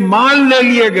 ان کے مال لے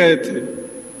لیے گئے تھے۔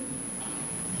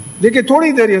 دیکھیں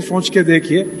تھوڑی دیر یہ سوچ کے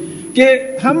دیکھیے کہ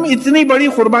ہم اتنی بڑی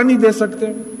قربانی دے سکتے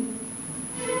ہیں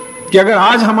کہ اگر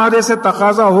آج ہمارے سے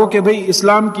تقاضا ہو کہ بھئی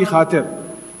اسلام کی خاطر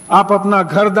آپ اپنا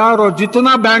گھر دار اور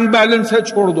جتنا بینک بیلنس ہے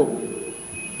چھوڑ دو،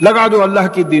 لگا دو اللہ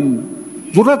کے دین میں۔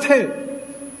 ضرورت ہے،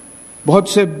 بہت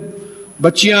سے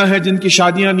بچیاں ہیں جن کی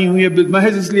شادیاں نہیں ہوئی ہیں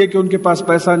محض اس لیے کہ ان کے پاس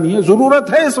پیسہ نہیں ہے،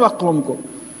 ضرورت ہے اس وقت قوم کو،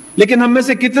 لیکن ہم میں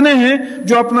سے کتنے ہیں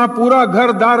جو اپنا پورا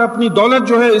گھر دار، اپنی دولت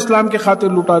جو ہے اسلام کے خاطر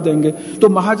لٹا دیں گے؟ تو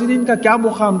مہاجرین کا کیا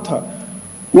مقام تھا؟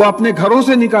 وہ اپنے گھروں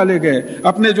سے نکالے گئے،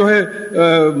 اپنے جو ہے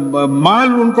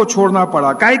مال ان کو چھوڑنا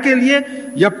پڑا، کائے کے لیے؟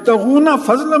 یبتغون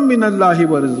فضلا من اللہ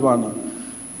ورضوانا،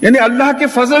 یعنی اللہ کے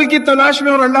فضل کی تلاش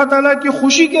میں اور اللہ تعالیٰ کی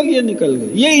خوشی کے لیے نکل گئے۔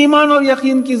 یہ ایمان اور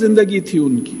یقین کی زندگی تھی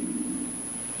ان کی۔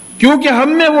 کیونکہ ہم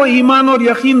میں وہ ایمان اور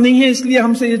یقین نہیں ہے اس لیے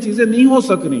ہم سے یہ چیزیں نہیں ہو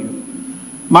سک رہی ہیں۔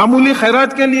 معمولی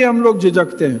خیرات کے لیے ہم لوگ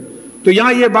جھجکتے ہیں۔ تو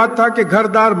یہاں یہ بات تھا کہ گھر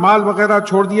دار، مال وغیرہ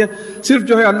چھوڑ دیے صرف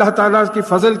جو ہے اللہ تعالیٰ کی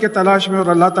فضل کے تلاش میں اور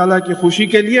اللہ تعالیٰ کی خوشی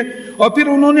کے لیے، اور پھر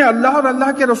انہوں نے اللہ اور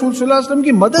اللہ کے رسول صلی اللہ علیہ وسلم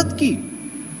کی مدد کی،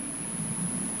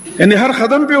 یعنی ہر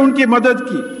قدم پہ ان کی مدد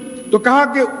کی۔ تو کہا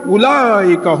کہ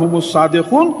اولئک ھم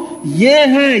الصادقون، یہ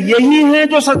ہیں، یہی ہیں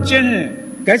جو سچے ہیں۔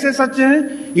 کیسے سچے ہیں؟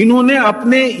 انہوں نے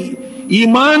اپنے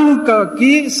ایمان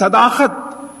کی صداقت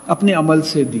اپنے عمل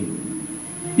سے دی.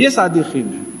 یہ صادقین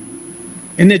ہے.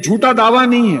 انہیں جھوٹا دعویٰ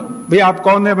نہیں ہے بھئی آپ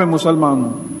کون ہیں؟ میں مسلمان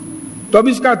ہوں. تو اب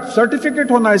اس کا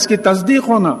سرٹیفکیٹ ہونا، اس کی تصدیق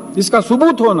ہونا، اس کا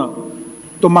ثبوت ہونا.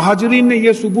 تو مہاجرین نے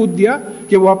یہ ثبوت دیا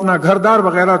کہ وہ اپنا گھر دار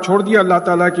وغیرہ چھوڑ دیا اللہ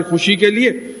تعالیٰ کی خوشی کے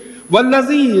لیے.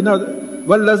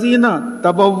 والذین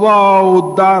تبوؤا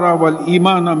الدار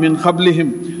والایمان من قبلہم،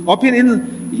 اور پھر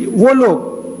وہ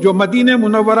لوگ جو مدینہ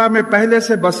منورہ میں پہلے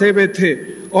سے بسے ہوئے تھے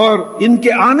اور ان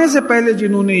کے آنے سے پہلے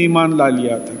جنہوں نے ایمان لا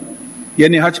لیا تھا.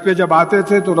 یعنی حج پہ جب آتے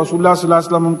تھے تو رسول اللہ صلی اللہ علیہ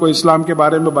وسلم ان کو اسلام کے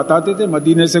بارے میں بتاتے تھے.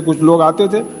 مدینے سے کچھ لوگ آتے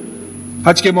تھے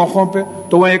حج کے موقعوں پہ،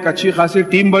 تو وہ ایک اچھی خاصی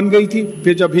ٹیم بن گئی تھی.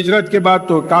 پھر جب ہجرت کے بعد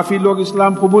تو کافی لوگ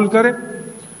اسلام قبول کرے.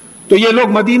 تو یہ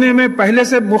لوگ مدینے میں پہلے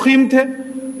سے مقیم تھے،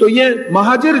 تو یہ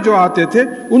مہاجر جو آتے تھے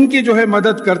ان کی جو ہے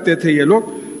مدد کرتے تھے یہ لوگ.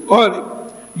 اور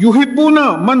یحبون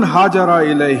من ہاجر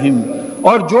الیہم،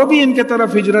 اور جو بھی ان کے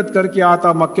طرف ہجرت کر کے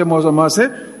آتا مکہ معظمہ سے،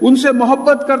 ان سے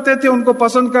محبت کرتے تھے، ان کو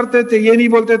پسند کرتے تھے. یہ نہیں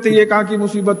بولتے تھے یہ کہاں کی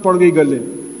مصیبت پڑ گئی گلے.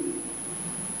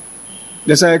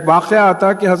 جیسا ایک واقعہ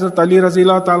آتا کہ حضرت علی رضی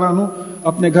اللہ تعالیٰ عنہ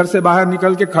اپنے گھر سے باہر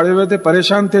نکل کے کھڑے ہوئے تھے،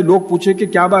 پریشان تھے. لوگ پوچھے کہ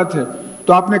کیا بات ہے؟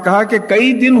 تو آپ نے کہا کہ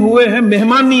کئی دن ہوئے ہیں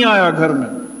مہمان نہیں آیا گھر میں.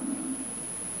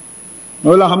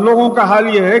 بولا ہم لوگوں کا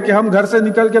حال یہ ہے کہ ہم گھر سے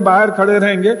نکل کے باہر کھڑے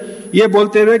رہیں گے یہ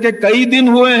بولتے ہوئے کہ کئی دن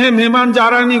ہوئے ہیں مہمان جا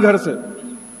رہا نہیں گھر سے.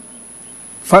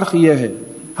 فرق یہ ہے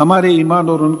ہمارے ایمان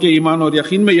اور ان کے ایمان اور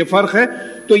یقین میں یہ فرق ہے.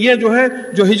 تو یہ جو ہے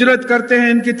جو ہجرت کرتے ہیں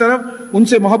ان کی طرف، ان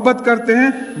سے محبت کرتے ہیں.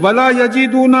 وَلَا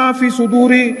يَجِدُونَ فِي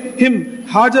صُدُورِهِمْ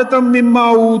حَاجَةً مِّمَّا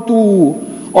أُوتُوا،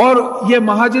 اور یہ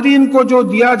مہاجرین کو جو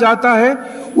دیا جاتا ہے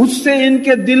اس سے ان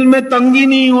کے دل میں تنگی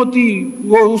نہیں ہوتی،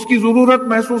 وہ اس کی ضرورت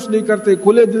محسوس نہیں کرتے،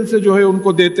 کھلے دل سے جو ہے ان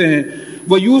کو دیتے ہیں.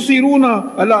 وَيُؤْثِرُونَ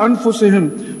عَلَىٰ أَنفُسِهِمْ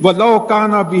وَلَوْ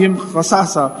كَانَ بِهِمْ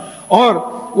خَصَاصَةٌ، اور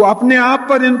وہ اپنے آپ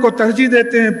پر ان کو ترجیح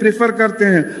دیتے ہیں، پریفر کرتے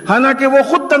ہیں، حالانکہ وہ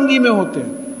خود تنگی میں ہوتے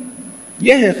ہیں.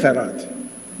 یہ ہے خیرات،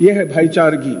 یہ ہے بھائی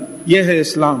چارگی، یہ ہے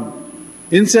اسلام.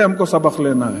 ان سے ہم کو سبق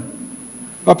لینا ہے.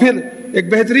 اور پھر ایک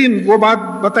بہترین وہ بات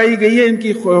بتائی گئی ہے ان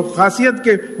کی خاصیت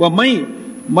کہ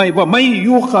وَمَن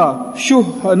یُوقَ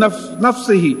شُحَّ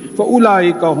نَفْسِهِ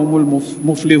فَأُولَٰئِکَ هُمُ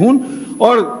الْمُفْلِحُونَ،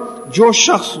 اور جو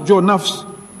شخص جو نفس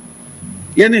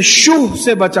یعنی شوہ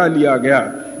سے بچا لیا گیا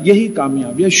یہی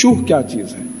کامیاب. یہ شوہ کیا چیز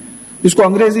ہے؟ اس کو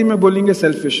انگریزی میں بولیں گے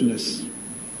سیلفشنس،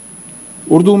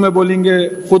 اردو میں بولیں گے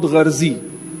خود غرضی.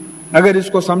 اگر اس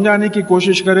کو سمجھانے کی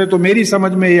کوشش کرے تو میری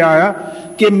سمجھ میں یہ آیا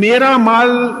کہ میرا مال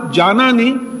جانا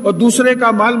نہیں اور دوسرے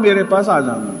کا مال میرے پاس آ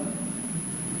جانا.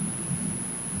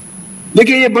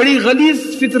 دیکھیں یہ بڑی غلیظ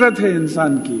فطرت ہے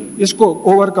انسان کی، اس کو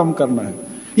اوور کم کرنا ہے.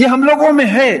 یہ ہم لوگوں میں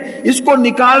ہے، اس کو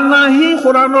نکالنا ہی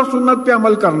قرآن اور سنت پہ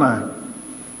عمل کرنا ہے.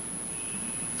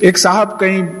 ایک صاحب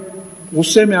کہیں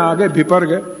غصے میں آ گئے، بھپر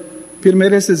گئے، پھر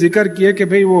میرے سے ذکر کیے کہ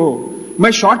بھئی وہ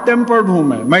میں شارٹ ٹیمپرڈ ہوں،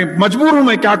 میں مجبور ہوں،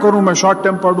 میں کیا کروں، میں شارٹ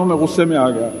ٹیمپرڈ ہوں، میں غصے میں آ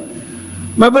گیا.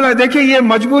 میں بولا دیکھیں یہ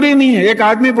مجبوری نہیں ہے. ایک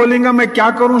آدمی بولے گا میں کیا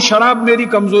کروں، شراب میری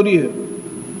کمزوری ہے.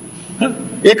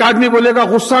 ایک آدمی بولے گا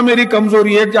غصہ میری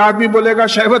کمزوری ہے، ایک آدمی بولے گا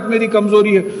شہوت میری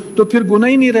کمزوری ہے. تو پھر گناہ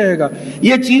ہی نہیں رہے گا.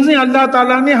 یہ چیزیں اللہ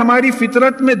تعالیٰ نے ہماری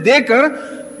فطرت میں دے کر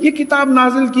یہ کتاب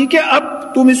نازل کی کہ اب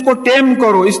تم اس کو ٹیم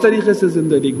کرو، اس طریقے سے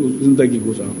زندگی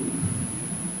گزارو.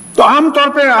 تو عام طور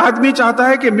پہ آدمی چاہتا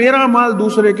ہے کہ میرا مال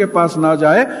دوسرے کے پاس نہ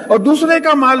جائے اور دوسرے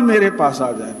کا مال میرے پاس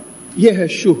آ جائے. یہ ہے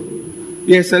شوہ،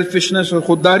 یہ سیلفشنس اور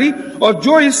خودداری. اور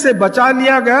جو اس سے بچا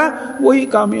لیا گیا وہی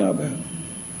کامیاب ہے.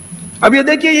 اب یہ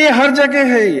دیکھیے یہ ہر جگہ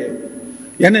ہے، یہ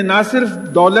یعنی نہ صرف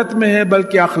دولت میں ہے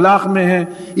بلکہ اخلاق میں ہے،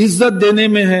 عزت دینے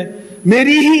میں ہے.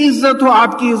 میری ہی عزت ہو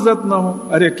آپ کی عزت نہ ہو،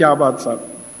 ارے کیا بات صاحب.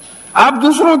 آپ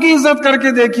دوسروں کی عزت کر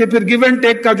کے دیکھیے پھر گیو اینڈ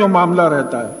ٹیک کا جو معاملہ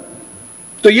رہتا ہے.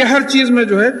 تو یہ ہر چیز میں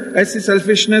جو ہے ایسی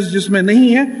سیلفشنس جس میں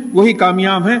نہیں ہے وہی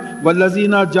کامیاب ہے.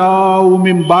 والذین جاؤوا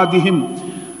من بعدہم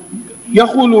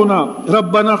یقولون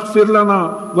ربنا اغفر لنا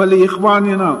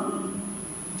ولاخواننا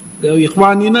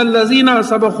الذین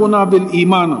سبقونا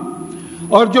بالایمان،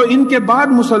 اور جو ان کے بعد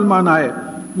مسلمان آئے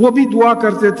وہ بھی دعا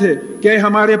کرتے تھے کہ اے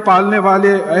ہمارے پالنے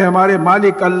والے، اے ہمارے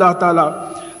مالک اللہ تعالی،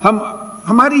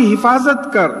 ہماری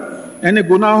حفاظت کر، یعنی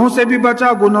گناہوں سے بھی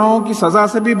بچا، گناہوں کی سزا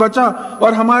سے بھی بچا،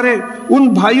 اور ہمارے ان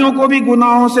بھائیوں کو بھی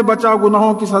گناہوں سے بچا،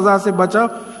 گناہوں کی سزا سے بچا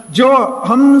جو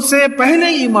ہم سے پہلے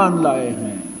ایمان لائے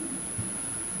ہیں.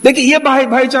 دیکھیں یہ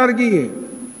بھائی چارگی ہے.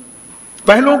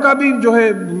 پہلوں کا بھی جو ہے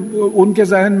ان کے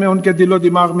ذہن میں، ان کے دل و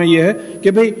دماغ میں یہ ہے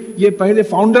کہ بھئی یہ پہلے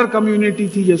فاؤنڈر کمیونٹی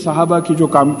تھی، یہ صحابہ کی جو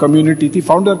کمیونٹی تھی،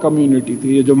 فاؤنڈر کمیونٹی تھی،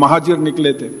 یہ جو مہاجر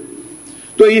نکلے تھے.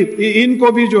 تو ان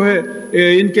کو بھی جو ہے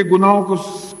ان کے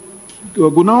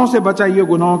گناہوں سے بچائیے،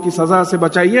 گناہوں کی سزا سے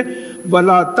بچائیے.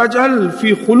 وَلَا تَجْعَلْ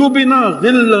فِي قُلُوبِنَا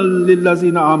غِلًّا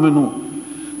لِلَّذِينَ آمَنُوا،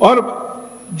 اور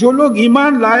جو لوگ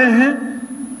ایمان لائے ہیں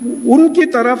ان کی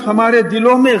طرف ہمارے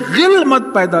دلوں میں غل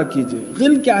مت پیدا کیجیے.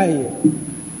 غل کیا ہے؟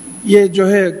 یہ جو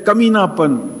ہے کمینہ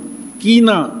پن،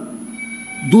 کینہ،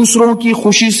 دوسروں کی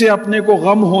خوشی سے اپنے کو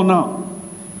غم ہونا،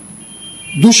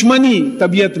 دشمنی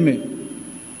طبیعت میں.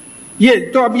 یہ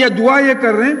تو اب یہ دعا یہ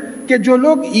کر رہے ہیں کہ جو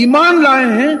لوگ ایمان لائے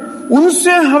ہیں ان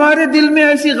سے ہمارے دل میں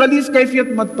ایسی غلیظ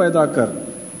کیفیت مت پیدا کر.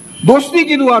 دوستی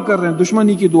کی دعا کر رہے ہیں،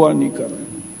 دشمنی کی دعا نہیں کر رہے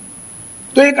ہیں.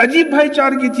 تو ایک عجیب بھائی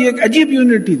چارگی تھی، ایک عجیب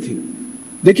یونٹی تھی.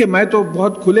 دیکھیں میں تو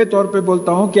بہت کھلے طور پہ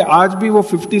بولتا ہوں کہ آج بھی وہ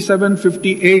 57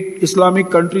 58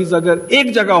 اسلامک کنٹریز اگر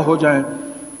ایک جگہ ہو جائیں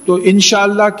تو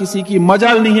انشاءاللہ کسی کی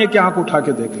مجال نہیں ہے کہ آنکھ اٹھا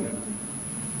کے دیکھ لیں.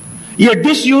 یہ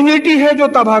ڈس یونٹی ہے جو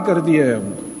تباہ کر دی ہے ہم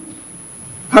کو.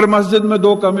 ہر مسجد میں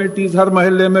 2 کمیٹیز، ہر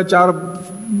محلے میں 4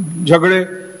 جھگڑے.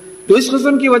 تو اس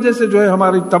قسم کی وجہ سے جو ہے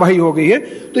ہماری تباہی ہو گئی ہے.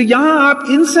 تو یہاں آپ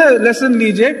ان سے لیسن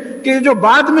لیجئے کہ جو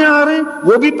بعد میں آ رہے ہیں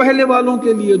وہ بھی پہلے والوں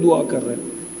کے لیے دعا کر رہے ہیں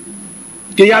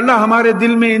کہ یا اللہ ہمارے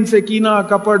دل میں ان سے کینہ،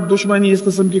 کپٹ، دشمنی، اس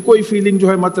قسم کی کوئی فیلنگ جو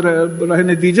ہے مت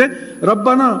رہنے دیجئے.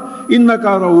 ربنا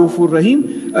انکا رؤوف الرحیم،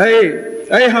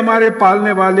 اے ہمارے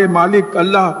پالنے والے مالک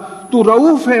اللہ، تو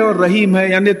رؤوف ہے اور رحیم ہے.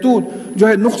 یعنی تو جو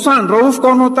ہے نقصان، رؤوف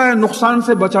کون ہوتا ہے؟ نقصان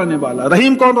سے بچانے والا.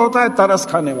 رحیم کون ہوتا ہے؟ ترس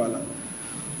کھانے والا.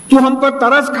 تو ہم پر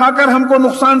ترس کھا کر ہم کو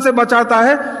نقصان سے بچاتا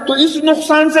ہے، تو اس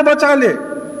نقصان سے بچا لے.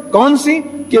 کون سی؟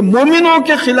 کہ مومنوں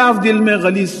کے خلاف دل میں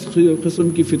غلیظ قسم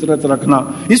کی فطرت رکھنا،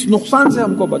 اس نقصان سے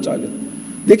ہم کو بچا لے.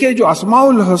 دیکھیں جو اسماء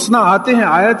الحسنہ آتے ہیں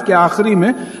آیت کے آخری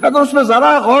میں، اگر اس میں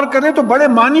ذرا غور کریں تو بڑے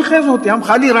معنی خیز ہوتے ہیں. ہم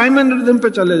خالی رائم اینڈ ریدم پہ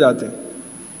چلے جاتے ہیں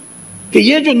کہ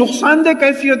یہ جو نقصان دہ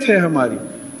کیفیت ہے ہماری،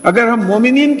 اگر ہم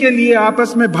مومنین کے لیے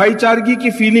آپس میں بھائی چارگی کی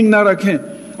فیلنگ نہ رکھیں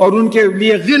اور ان کے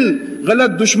لیے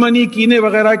غلط دشمنی، کینے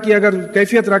وغیرہ کی اگر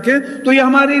کیفیت رکھیں تو یہ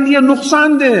ہمارے لیے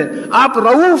نقصان دہ ہے. آپ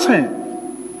رؤوف ہیں،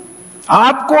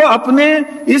 آپ کو اپنے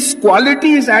اس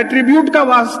کوالٹی، اس ایٹریبیوٹ کا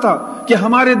واسطہ کہ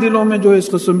ہمارے دلوں میں جو اس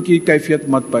قسم کی کیفیت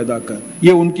مت پیدا کر.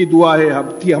 یہ ان کی دعا ہے،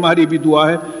 ہماری بھی دعا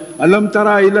ہے. الم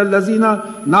تری الی الذین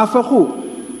نافقوا،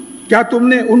 کیا تم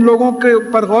نے ان لوگوں کے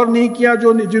پر غور نہیں کیا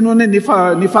جنہوں نے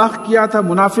نفاق کیا تھا،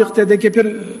 منافق تھے. دیکھیں پھر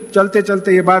چلتے چلتے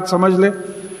یہ بات سمجھ لیں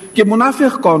کہ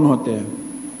منافق کون ہوتے ہیں.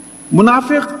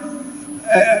 منافق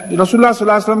رسول اللہ صلی اللہ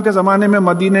علیہ وسلم کے زمانے میں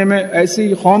مدینے میں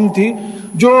ایسی قوم تھی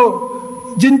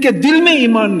جن کے دل میں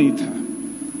ایمان نہیں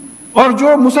تھا اور جو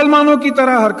مسلمانوں کی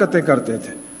طرح حرکتیں کرتے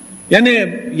تھے. یعنی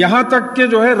یہاں تک کہ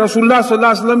جو ہے رسول اللہ صلی اللہ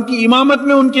علیہ وسلم کی امامت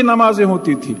میں ان کی نمازیں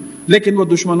ہوتی تھی، لیکن وہ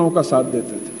دشمنوں کا ساتھ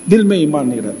دیتے تھے، دل میں ایمان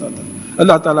نہیں رہتا تھا.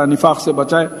 اللہ تعالیٰ نفاق سے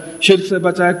بچائے، شرک سے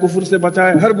بچائے، کفر سے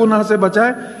بچائے، ہر گناہ سے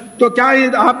بچائے. تو کیا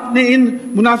آپ نے ان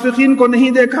منافقین کو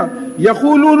نہیں دیکھا؟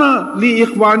 یقولون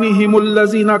لاخوانہم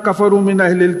الذین کفروا من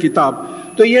اہل الکتاب.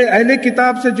 تو یہ اہل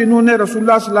کتاب سے جنہوں نے رسول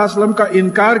اللہ صلی اللہ علیہ وسلم کا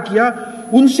انکار کیا،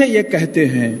 ان سے یہ کہتے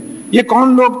ہیں. یہ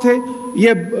کون لوگ تھے؟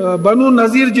 یہ بنو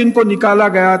نذیر جن کو نکالا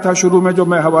گیا تھا شروع میں، جو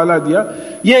میں حوالہ دیا.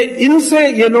 ان سے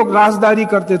یہ لوگ رازداری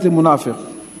کرتے تھے منافق.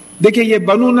 دیکھیں یہ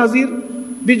بنو نذیر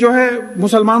بھی جو ہے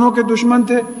مسلمانوں کے دشمن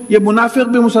تھے، یہ منافق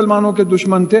بھی مسلمانوں کے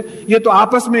دشمن تھے. یہ تو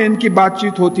آپس میں ان کی بات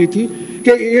چیت ہوتی تھی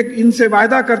کہ ان سے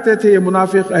وعدہ کرتے تھے یہ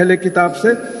منافق اہل کتاب سے،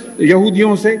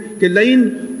 یہودیوں سے، کہ لئن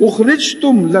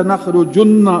اخرجتم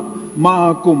لنخرجن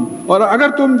معکم، اور اگر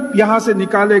تم یہاں سے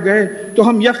نکالے گئے تو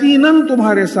ہم یقیناً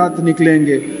تمہارے ساتھ نکلیں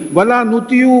گے. ولا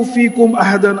نطیع فیکم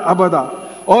احدا ابدا،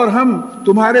 اور ہم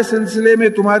تمہارے سلسلے میں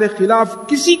تمہارے خلاف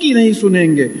کسی کی نہیں سنیں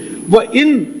گے. وَإِن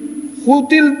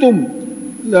قُتِلْتُمْ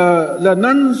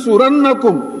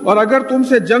لَنَنْصُرَنَّكُمْ، اور اگر تم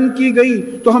سے جنگ کی گئی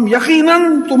تو ہم یقیناً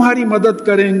تمہاری مدد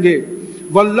کریں گے.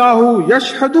 وَاللَّهُ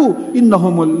يَشْهَدُ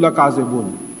إِنَّهُمْ لَكَاذِبُونَ،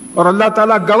 اور اللہ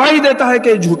تعالیٰ گواہی دیتا ہے کہ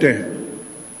یہ جھوٹے ہیں،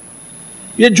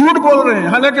 یہ جھوٹ بول رہے ہیں.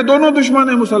 حالانکہ دونوں دشمن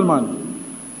ہیں، مسلمان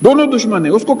دونوں دشمن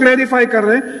ہیں. اس کو کلیریفائی کر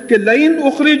رہے ہیں کہ لئن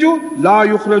اخرجوا لا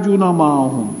يخرجون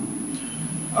معهم،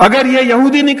 اگر یہ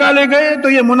یہودی نکالے گئے تو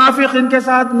یہ منافق ان کے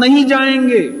ساتھ نہیں جائیں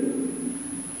گے.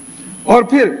 اور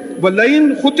پھر وَلَئِن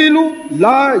قُتِلُوا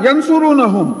لَا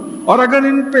يَنْصُرُونَهُمْ، اور اگر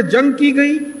ان پہ جنگ کی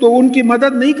گئی تو ان کی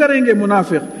مدد نہیں کریں گے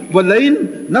منافق. وَلَئِن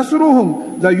نَصْرُهُمْ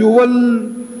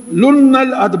لَيُوَلُّنَّ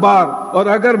الْأَدْبَارَ، اور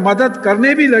اگر مدد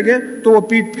کرنے بھی لگے تو وہ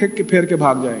پیٹ پھیر کے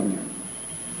بھاگ جائیں گے.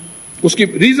 اس کی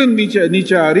ریزن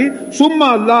نیچے آ رہی، ثُمَّ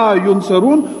لَا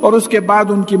يُنْصَرُونَ، اور اس کے بعد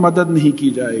ان کی مدد نہیں کی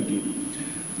جائے گی.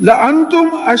 لَأَنْتُمْ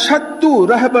أَشَدُّ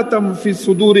رَهْبَةً فِي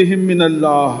صُدُورِهِمْ مِنَ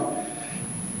اللَّهِ،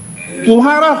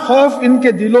 تمہارا خوف ان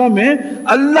کے دلوں میں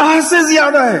اللہ سے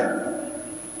زیادہ ہے.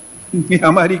 یہ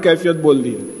ہماری کیفیت بول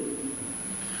دی ہے.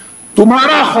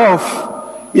 تمہارا خوف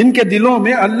ان کے دلوں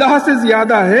میں اللہ سے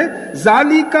زیادہ ہے.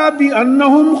 ذالک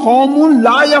بانہم قوم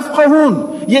لا یفقہون،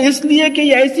 یہ اس لیے کہ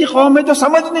یہ ایسی قوم ہے جو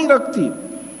سمجھ نہیں رکھتی.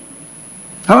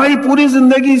 ہماری پوری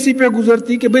زندگی اسی پہ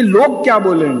گزرتی کہ بھئی لوگ کیا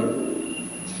بولیں گے.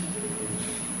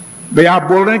 بھئی آپ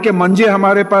بول رہے ہیں کہ منجے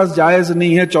ہمارے پاس جائز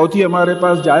نہیں ہے، چوتھی ہمارے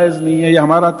پاس جائز نہیں ہے، یہ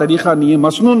ہمارا طریقہ نہیں ہے،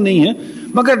 مسنون نہیں ہے،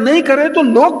 مگر نہیں کرے تو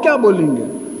لوگ کیا بولیں گے؟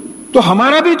 تو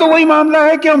ہمارا بھی تو وہی معاملہ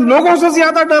ہے کہ ہم لوگوں سے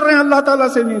زیادہ ڈر رہے ہیں، اللہ تعالیٰ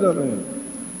سے نہیں ڈر رہے ہیں،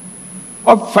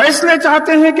 اور فیصلے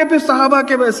چاہتے ہیں کہ پھر صحابہ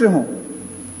کے ویسے ہوں.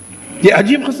 یہ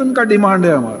عجیب قسم کا ڈیمانڈ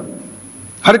ہے ہمارا.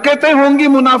 حرکتیں ہوں گی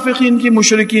منافقین کی،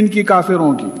 مشرکین کی،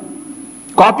 کافروں کی،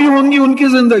 کاپی ہوں گی ان کی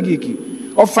زندگی کی،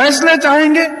 اور فیصلے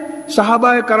چاہیں گے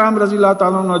صحابہ کرام رضی اللہ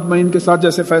تعالیٰ عنہ اجمعین کے ساتھ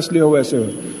جیسے فیصلے ہو ویسے ہو.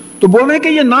 تو بول رہے کہ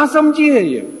یہ ناسمجھی ہے،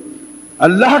 یہ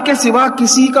اللہ کے سوا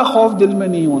کسی کا خوف دل میں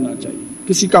نہیں ہونا چاہیے،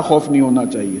 کسی کا خوف نہیں ہونا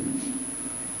چاہیے.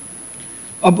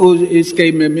 اب اس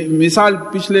کی مثال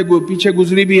پیچھے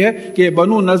گزری بھی ہے کہ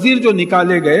بنو نذیر جو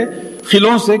نکالے گئے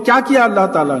خلوں سے، کیا کیا اللہ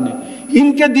تعالیٰ نے؟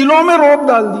 ان کے دلوں میں رعب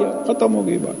ڈال دیا، ختم ہو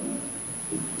گئی بات.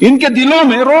 ان کے دلوں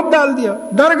میں رعب ڈال دیا،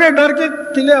 ڈر گئے، ڈر کے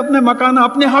قلعے اپنے مکان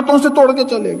اپنے ہاتھوں سے توڑ کے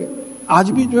چلے گئے.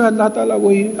 آج بھی جو ہے اللہ تعالیٰ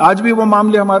وہی ہے، آج بھی وہ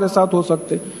معاملے ہمارے ساتھ ہو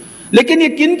سکتے. لیکن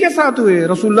یہ کن کے ساتھ ہوئے؟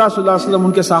 رسول اللہ صلی اللہ علیہ وسلم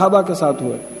ان کے صحابہ کے ساتھ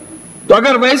ہوئے. تو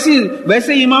اگر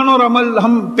ویسے ایمان اور عمل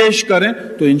ہم پیش کریں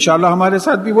تو انشاءاللہ ہمارے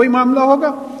ساتھ بھی وہی معاملہ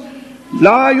ہوگا.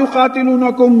 لا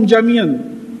یقاتلونکم جميعا،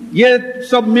 یہ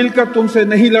سب مل کر تم سے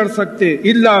نہیں لڑ سکتے،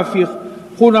 الا فی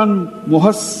قرى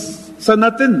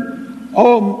محصنۃ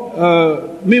او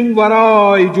من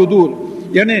وراء جدور،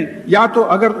 یعنی یا تو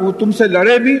اگر وہ تم سے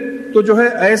لڑے بھی تو جو ہے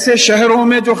ایسے شہروں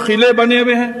میں جو قلعے بنے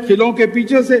ہوئے ہیں، قلعوں کے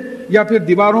پیچھے سے یا پھر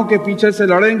دیواروں کے پیچھے سے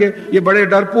لڑیں گے. یہ بڑے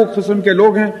ڈرپوک قسم کے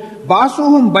لوگ ہیں.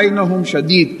 باسوہم بینہم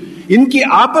شدید، ان کی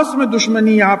آپس میں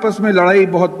دشمنی، آپس میں لڑائی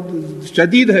بہت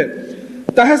شدید ہے.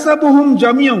 تحسبہم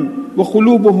جمیعا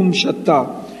وقلوبہم شتیٰ،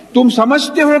 تم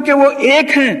سمجھتے ہو کہ وہ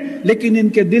ایک ہیں لیکن ان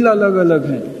کے دل الگ الگ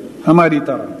ہیں ہماری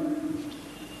طرح.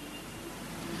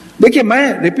 دیکھیے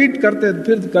میں ریپیٹ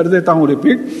کر دیتا ہوں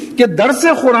کہ درس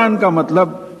قرآن کا مطلب،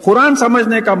 قرآن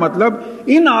سمجھنے کا مطلب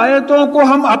ان آیتوں کو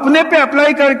ہم اپنے پہ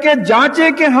اپلائی کر کے جانچے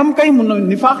کہ ہم کہیں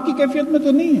نفاق کی کیفیت میں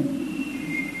تو نہیں ہیں.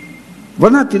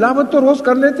 ورنہ تلاوت تو روز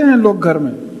کر لیتے ہیں لوگ گھر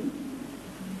میں.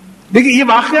 دیکھیے یہ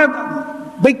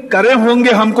واقعات بھئی کرے ہوں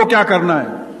گے، ہم کو کیا کرنا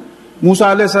ہے؟ موسیٰ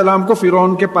علیہ السلام کو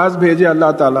فرعون کے پاس بھیجے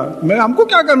اللہ تعالیٰ، ہم کو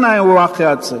کیا کرنا ہے وہ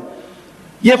واقعات سے؟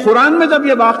 یہ قرآن میں جب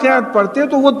یہ واقعات پڑھتے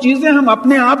تو وہ چیزیں ہم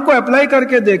اپنے آپ کو اپلائی کر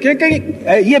کے دیکھیں کہ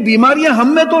یہ بیماریاں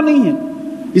ہم میں تو نہیں ہیں.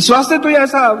 اس واسطے تو یہ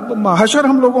ایسا حشر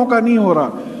ہم لوگوں کا نہیں ہو رہا.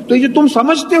 تو یہ تم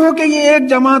سمجھتے ہو کہ یہ ایک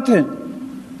جماعت ہے،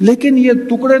 لیکن یہ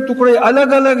ٹکڑے ٹکڑے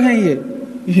الگ الگ ہیں. یہ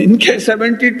ان کے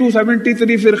 72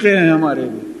 73 فرقے ہیں ہمارے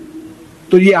بھی.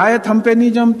 تو یہ آیت ہم پہ نہیں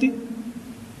جمتی.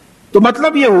 تو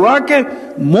مطلب یہ ہوا کہ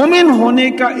مومن ہونے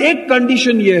کا ایک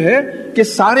کنڈیشن یہ ہے کہ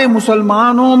سارے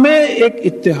مسلمانوں میں ایک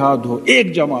اتحاد ہو،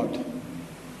 ایک جماعت ہو،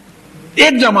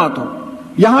 ایک جماعت ہو.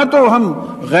 یہاں تو ہم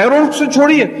غیروں سے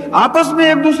چھوڑیے، آپس میں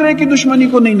ایک دوسرے کی دشمنی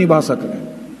کو نہیں نبھا سک رہے،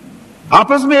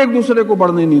 آپس میں ایک دوسرے کو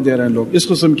بڑھنے نہیں دے رہے ہیں لوگ. اس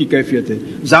قسم کی کیفیت ہے.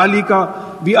 ذالک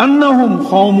بانہم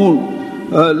قوم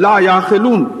لا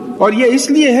یعقلون، اور یہ اس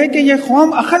لیے ہے کہ یہ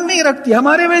قوم عقل نہیں رکھتی،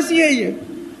 ہمارے ویسی ہے، یہ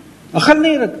عقل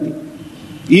نہیں رکھتی.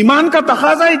 ایمان کا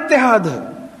تقاضا اتحاد ہے،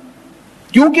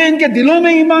 کیونکہ ان کے دلوں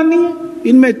میں ایمان نہیں ہے،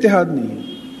 ان میں اتحاد نہیں ہے.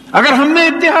 اگر ہم میں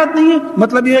اتحاد نہیں ہے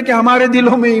مطلب یہ ہے کہ ہمارے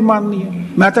دلوں میں ایمان نہیں ہے.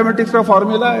 میتھمیٹکس کا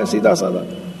فارمولا ہے سیدھا سادہ،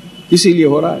 اسی لیے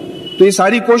ہو رہا ہے. تو یہ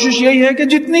ساری کوشش یہی ہے کہ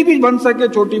جتنی بھی بن سکے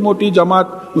چھوٹی موٹی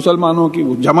جماعت مسلمانوں کی.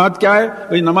 وہ جماعت کیا ہے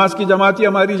بھائی؟ نماز کی جماعت ہی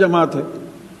ہماری جماعت ہے.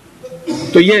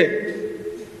 تو یہ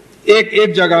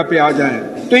ایک جگہ پہ آ جائیں.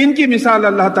 تو ان کی مثال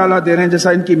اللہ تعالیٰ دے رہے ہیں، جیسا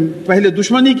ان کی پہلے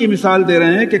دشمنی کی مثال دے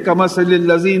رہے ہیں کہ کمثل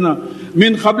الذین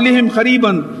من قبلہم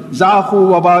قریبا ذاقوا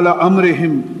وبال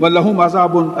امرہم ولہم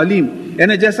عذاب علیم،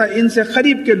 یعنی جیسا ان سے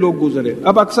قریب کے لوگ گزرے.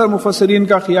 اب اکثر مفسرین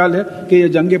کا خیال ہے کہ یہ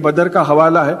جنگ بدر کا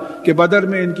حوالہ ہے کہ بدر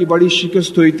میں ان کی بڑی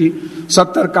شکست ہوئی تھی،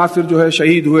 70 کافر جو ہے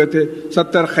شہید ہوئے تھے،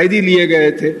 70 قیدی لیے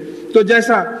گئے تھے. تو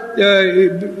جیسا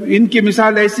ان کی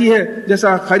مثال ایسی ہے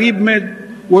جیسا قریب میں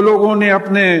وہ لوگوں نے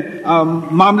اپنے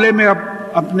معاملے میں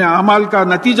اپنے اعمال کا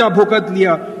نتیجہ بھگت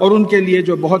لیا اور ان کے لیے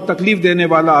جو بہت تکلیف دینے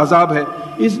والا عذاب ہے،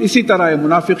 اسی طرح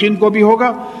منافقین کو بھی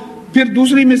ہوگا. پھر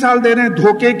دوسری مثال دے رہے ہیں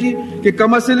دھوکے کی کہ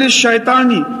کمثل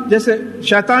الشیطانی، جیسے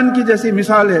شیطان کی جیسی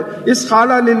مثال ہے. اس قال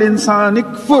للانسان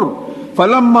اکفر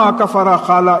فلما کفر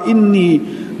قال انی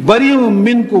بریء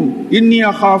منکم انی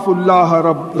اخاف اللہ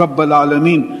رب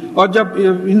العالمین. اور جب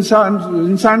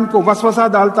انسان کو وسوسہ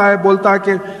ڈالتا ہے، بولتا ہے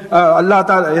کہ اللہ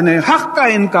تعالیٰ یعنی حق کا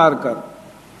انکار کر،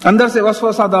 اندر سے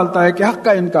وسوسہ ڈالتا ہے کہ حق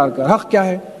کا انکار کر. حق کیا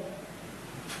ہے؟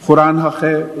 قرآن حق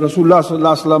ہے، رسول اللہ صلی اللہ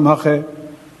علیہ وسلم حق ہے،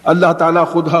 اللہ تعالیٰ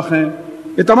خود حق ہیں،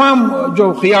 یہ تمام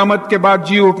جو قیامت کے بعد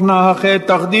جی اٹھنا حق ہے،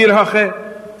 تقدیر حق ہے.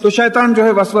 تو شیطان جو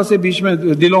ہے وسوسے بیچ میں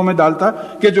دلوں میں ڈالتا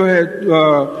کہ جو ہے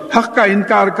حق کا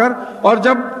انکار کر. اور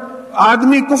جب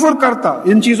آدمی کفر کرتا،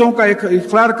 ان چیزوں کا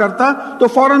اقرار کرتا، تو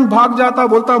فوراً بھاگ جاتا،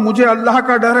 بولتا مجھے اللہ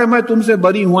کا ڈر ہے، میں تم سے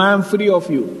بری ہوں، I am free of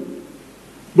you,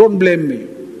 don't blame me.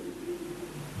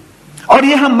 اور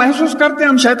یہ ہم محسوس کرتے ہیں،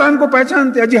 ہم شیطان کو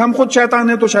پہچانتے ہیں. جی ہم خود شیطان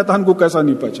ہیں تو شیطان کو کیسا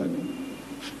نہیں پہچانے؟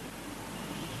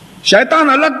 شیطان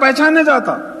الگ پہچانے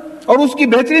جاتا. اور اس کی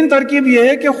بہترین ترکیب یہ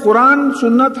ہے کہ قرآن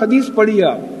سنت حدیث پڑھیے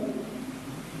آپ،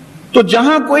 تو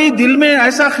جہاں کوئی دل میں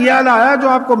ایسا خیال آیا جو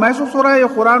آپ کو محسوس ہو رہا ہے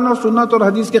یہ قرآن اور سنت اور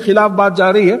حدیث کے خلاف بات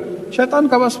جا رہی ہے، شیطان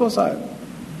کا وسوسہ ہے،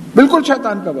 بالکل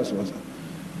شیطان کا وسوسہ.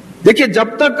 دیکھیے جب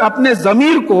تک اپنے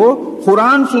ضمیر کو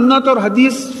قرآن سنت اور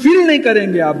حدیث فیل نہیں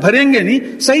کریں گے آپ، بھریں گے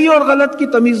نہیں، صحیح اور غلط کی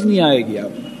تمیز نہیں آئے گی.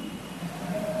 آپ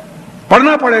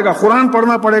پڑھنا پڑے گا، قرآن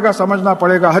پڑھنا پڑے گا، سمجھنا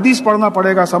پڑے گا، حدیث پڑھنا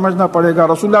پڑے گا، سمجھنا پڑے گا،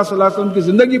 رسول اللہ صلی اللہ علیہ وسلم کی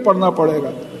زندگی پڑھنا پڑے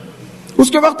گا.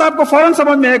 اس کے وقت آپ کو فوراً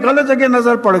سمجھ میں ایک غلط جگہ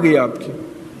نظر پڑ گئی، آپ کی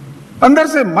اندر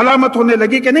سے ملامت ہونے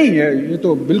لگی کہ نہیں ہے یہ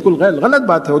تو بالکل غلط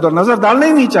بات ہے، ادھر نظر ڈالنا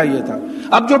ہی نہیں چاہیے تھا.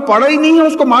 اب جو پڑھا ہی نہیں ہے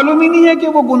اس کو معلوم ہی نہیں ہے کہ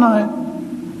وہ گناہ ہے.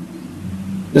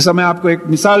 جیسا میں آپ کو ایک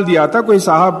مثال دیا تھا، کوئی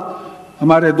صاحب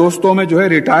ہمارے دوستوں میں جو ہے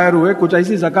ریٹائر ہوئے، کچھ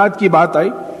ایسی زکوٰۃ کی بات آئی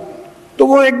تو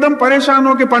وہ ایک دم پریشان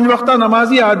ہو کے، 5 وقتہ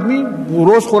نمازی آدمی، وہ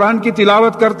روز قرآن کی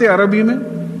تلاوت کرتے عربی میں،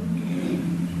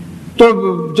 تو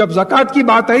جب زکوٰۃ کی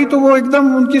بات آئی تو وہ ایک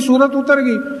دم ان کی صورت اتر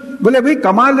گئی. بولے بھائی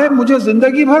کمال ہے، مجھے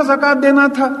زندگی بھر زکوٰۃ دینا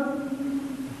تھا،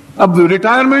 اب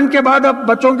ریٹائرمنٹ کے بعد، اب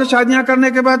بچوں کی شادیاں کرنے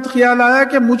کے بعد خیال آیا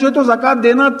کہ مجھے تو زکوٰۃ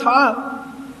دینا تھا،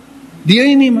 دیا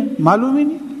ہی نہیں، میں معلوم ہی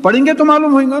نہیں. پڑھیں گے تو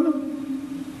معلوم ہوگا نا،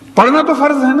 پڑھنا تو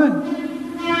فرض ہے نا.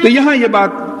 تو یہاں یہ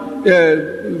بات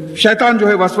شیطان جو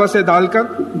ہے وسوسے ڈال کر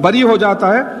بری ہو جاتا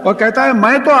ہے اور کہتا ہے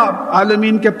میں تو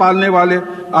عالمین کے پالنے والے،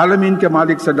 عالمین کے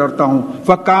مالک سے ڈرتا ہوں.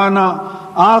 فَكَانَ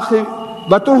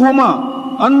عَاقِبَتُهُمَا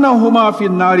أَنَّهُمَا فِي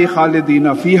النَّارِ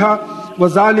خَالِدِينَ فِيهَا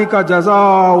وَذَلِكَ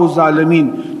جَزَاءُ الظَّالِمِينَ.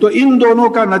 تو ان دونوں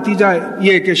کا نتیجہ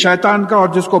یہ کہ شیطان کا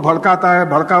اور جس کو بھڑکاتا ہے،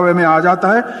 بھڑکاوے میں آ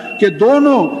جاتا ہے کہ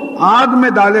دونوں آگ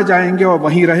میں ڈالے جائیں گے اور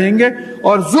وہیں رہیں گے.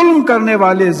 اور ظلم کرنے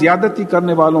والے، زیادتی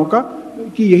کرنے والوں کا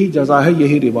کہ یہی جزا ہے،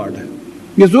 یہی ریوارڈ ہے.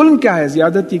 یہ ظلم کیا ہے،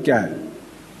 زیادتی کیا ہے؟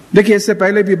 دیکھیے اس سے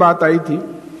پہلے بھی بات آئی تھی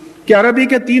کہ عربی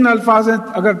کے 3 الفاظ ہیں،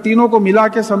 اگر تینوں کو ملا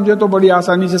کے سمجھے تو بڑی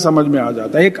آسانی سے سمجھ میں آ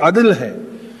جاتا ہے. ایک عدل ہے،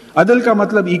 عدل کا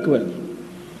مطلب ایکول.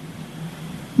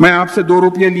 میں آپ سے 2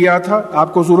 روپے لیا تھا،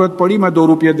 آپ کو ضرورت پڑی، میں 2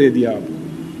 روپے دے دیا آپ کو.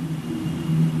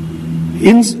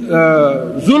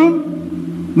 ظلم،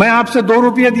 میں آپ سے 2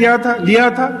 روپے لیا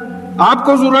تھا، آپ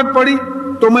کو ضرورت پڑی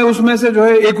تو میں اس میں سے جو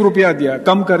ہے 1 روپیہ دیا،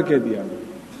 کم کر کے دیا.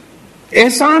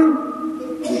 احسان،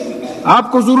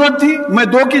 آپ کو ضرورت تھی، میں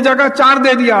 2 کی جگہ 4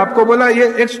 دے دیا، آپ کو بولا یہ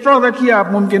ایکسٹرا رکھیے،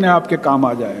 آپ ممکن ہے آپ کے کام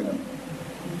آ جائے گا.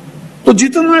 تو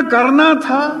جتنا کرنا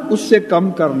تھا اس سے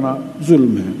کم کرنا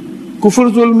ظلم ہے. کفر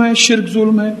ظلم ہے، شرک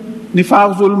ظلم ہے،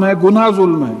 نفاق ظلم ہے، گناہ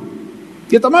ظلم ہے.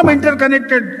 یہ تمام انٹر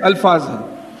کنیکٹڈ الفاظ ہیں.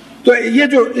 تو یہ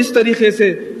جو اس طریقے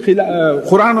سے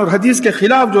قرآن اور حدیث کے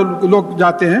خلاف جو لوگ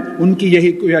جاتے ہیں ان کی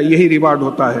یہی ریوارڈ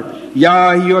ہوتا ہے. یا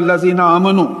ایھا الذین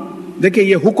آمنو، دیکھیں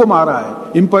یہ حکم آ رہا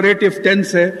ہے، امپریٹو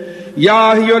ٹینس ہے. یا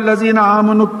ایھا الذین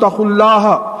آمنوا اتقوا اللہ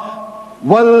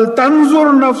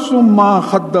ولتنظر نفس ما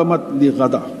قدمت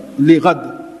لغد.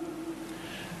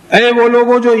 اے وہ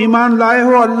لوگوں جو ایمان لائے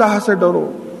ہو، اللہ سے ڈرو،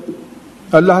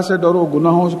 اللہ سے ڈرو،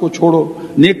 گناہوں کو چھوڑو،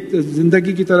 نیک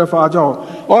زندگی کی طرف آ جاؤ.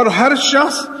 اور ہر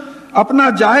شخص اپنا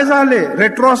جائزہ لے،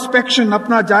 ریٹروسپیکشن،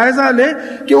 اپنا جائزہ لے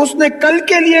کہ اس نے کل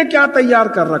کے لیے کیا تیار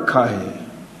کر رکھا ہے،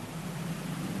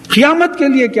 قیامت کے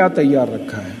لیے کیا تیار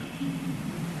رکھا ہے.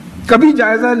 کبھی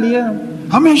جائزہ لیا؟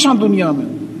 ہمیشہ دنیا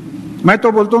میں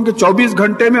تو بولتا ہوں کہ 24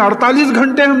 گھنٹے میں 48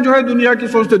 گھنٹے ہم جو ہے دنیا کی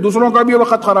سوچتے، دوسروں کا بھی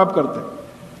وقت خراب کرتے.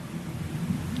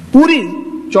 پوری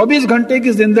 24 گھنٹے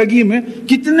کی زندگی میں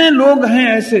کتنے لوگ ہیں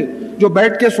ایسے جو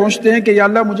بیٹھ کے سوچتے ہیں کہ یا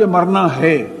اللہ مجھے مرنا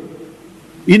ہے،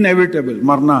 انیویٹیبل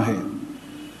مرنا ہے،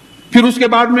 پھر اس کے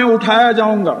بعد میں اٹھایا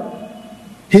جاؤں گا،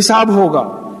 حساب ہوگا.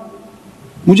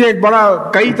 مجھے ایک بڑا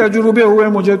کئی تجربے ہوئے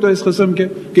مجھے تو اس قسم کے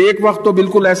کہ ایک وقت تو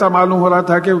بالکل ایسا معلوم ہو رہا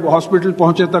تھا کہ ہاسپٹل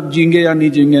پہنچے تک جیں گے یا نہیں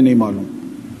جیں گے نہیں معلوم.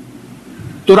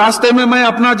 تو راستے میں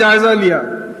اپنا جائزہ لیا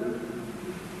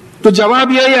تو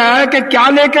جواب یہی آیا کہ کیا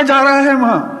لے کے جا رہا ہے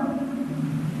وہاں،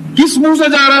 کس منہ سے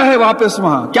جا رہا ہے واپس،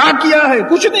 وہاں کیا کیا ہے،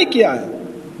 کچھ نہیں کیا ہے.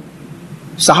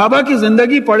 صحابہ کی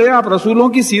زندگی پڑھے آپ، رسولوں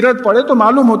کی سیرت پڑھے تو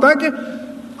معلوم ہوتا ہے کہ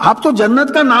آپ تو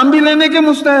جنت کا نام بھی لینے کے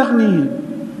مستحق نہیں ہیں.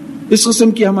 اس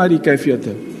قسم کی ہماری کیفیت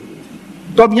ہے.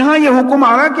 تو اب یہاں یہ حکم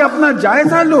آ رہا کہ اپنا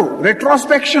جائزہ لو،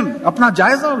 ریٹروسپیکشن، اپنا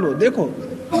جائزہ لو. دیکھو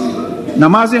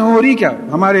نمازیں ہو رہی کیا.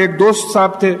 ہمارے ایک دوست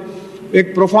صاحب تھے،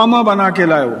 ایک پروفارما بنا کے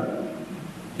لائے وہ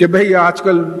کہ بھئی آج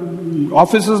کل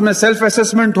آفیسز میں سیلف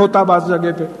اسیسمنٹ ہوتا بعض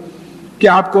جگہ پہ کہ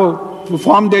آپ کو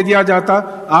فارم دے دیا جاتا,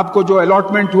 آپ کو جو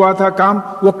الاٹمنٹ ہوا تھا کام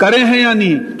وہ کرے ہیں یا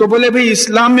نہیں, تو بولے بھئی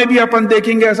اسلام میں بھی اپن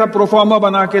دیکھیں گے ایسا پروفارما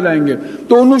بنا کے لائیں گے.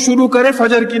 تو انہوں شروع کرے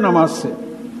فجر کی نماز سے.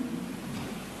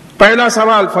 پہلا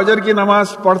سوال, فجر کی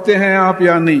نماز پڑھتے ہیں آپ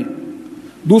یا نہیں؟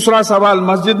 دوسرا سوال,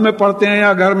 مسجد میں پڑھتے ہیں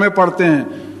یا گھر میں پڑھتے ہیں؟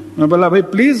 میں بولا بھائی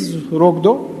پلیز روک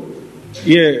دو,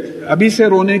 یہ ابھی سے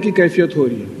رونے کی کیفیت ہو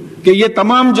رہی ہے کہ یہ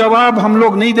تمام جواب ہم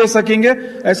لوگ نہیں دے سکیں گے.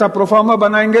 ایسا پروفارما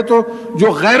بنائیں گے تو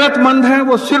جو غیرت مند ہیں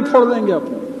وہ سر پھوڑ دیں گے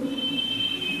اپنے,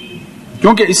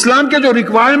 کیونکہ اسلام کے جو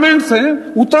ریکوائرمنٹس ہیں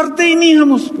اترتے ہی نہیں,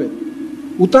 ہم اس پہ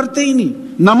اترتے ہی نہیں.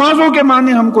 نمازوں کے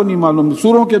معنی ہم کو نہیں معلوم,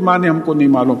 سوروں کے معنی ہم کو نہیں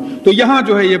معلوم. تو یہاں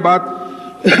جو ہے یہ بات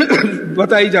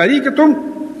بتائی جا رہی کہ تم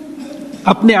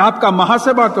اپنے آپ کا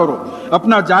محاسبہ کرو,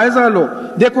 اپنا جائزہ لو,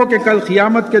 دیکھو کہ کل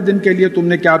قیامت کے دن کے لیے تم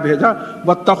نے کیا بھیجا.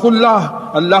 واتقوا اللہ,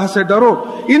 اللہ سے ڈرو.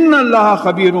 ان اللہ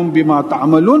خبیر بما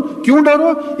تعملون. کیوں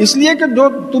ڈرو؟ اس لیے کہ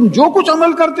تم جو کچھ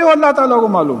عمل کرتے ہو اللہ تعالیٰ کو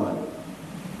معلوم ہے.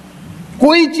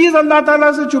 کوئی چیز اللہ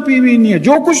تعالیٰ سے چھپی ہوئی نہیں ہے,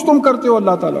 جو کچھ تم کرتے ہو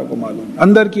اللہ تعالیٰ کو معلوم ہے.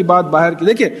 اندر کی بات باہر کی.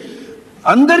 دیکھیے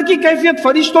اندر کی کیفیت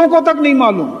فرشتوں کو تک نہیں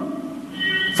معلوم.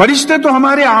 فرشتے تو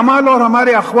ہمارے اعمال اور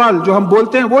ہمارے اقوال جو ہم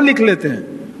بولتے ہیں وہ لکھ لیتے ہیں.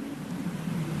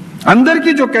 اندر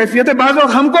کی جو کیفیت ہے بعض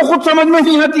وقت ہم کو خود سمجھ میں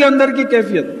نہیں آتی. اندر کی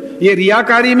کیفیت یہ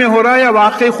ریاکاری میں ہو رہا ہے یا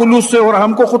واقعی خلوص سے ہو رہا ہے,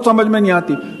 ہم کو خود سمجھ میں نہیں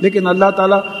آتی. لیکن اللہ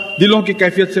تعالیٰ دلوں کی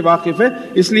کیفیت سے واقف ہے.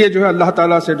 اس لیے جو ہے اللہ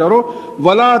تعالیٰ سے ڈرو.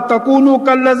 وَلَا تَكُونُوا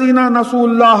كَالَّذِينَ نَسُوا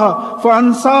اللَّهَ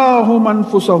فَأَنسَاهُمْ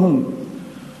أَنفُسَهُمْ.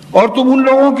 اور تم ان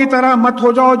لوگوں کی طرح مت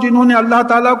ہو جاؤ جنہوں نے اللہ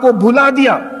تعالیٰ کو بھلا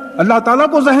دیا, اللہ تعالیٰ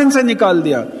کو ذہن سے نکال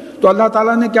دیا. تو اللہ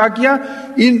تعالیٰ نے کیا کیا,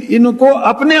 ان کو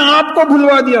اپنے آپ کو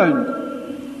بھلوا دیا. ان کو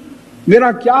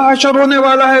میرا کیا حشر ہونے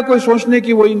والا ہے کوئی سوچنے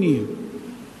کی وہی نہیں ہے,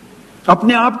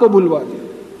 اپنے آپ کو بھلوا دیا.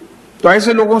 تو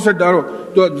ایسے لوگوں سے ڈرو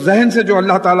جو ذہن سے جو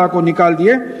اللہ تعالیٰ کو نکال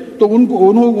دیے. تو ان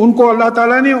کو اللہ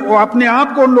تعالیٰ نے اپنے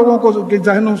آپ کو ان لوگوں کو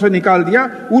ذہنوں سے نکال دیا.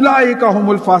 اولئک هم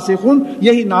الفاسقون,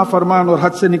 یہی نافرمان اور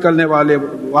حد سے نکلنے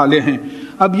والے ہیں.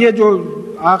 اب یہ جو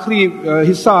آخری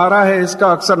حصہ آ رہا ہے اس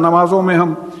کا اکثر نمازوں میں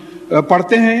ہم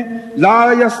پڑھتے ہیں, لا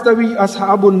یستوی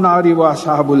اصحاب النار و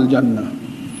اصحاب الجنہ,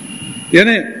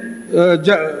 یعنی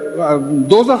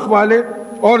دوزخ والے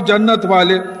اور جنت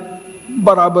والے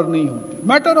برابر نہیں ہوتے.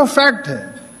 میٹر آف فیکٹ ہے,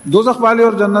 دوزخ والے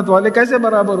اور جنت والے کیسے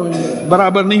برابر ہوئیں گے؟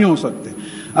 برابر نہیں ہو سکتے.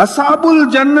 اصحاب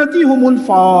الجنتی هم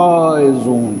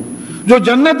الفائزون, جو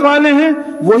جنت والے ہیں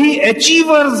وہی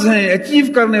اچیورز ہیں, اچیو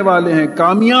کرنے والے ہیں,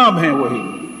 کامیاب ہیں وہی.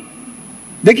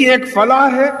 دیکھیے ایک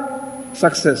فلاح ہے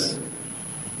سکسیس,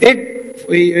 ایک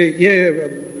یہ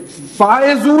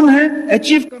فائزون ہے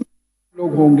اچیو کرنے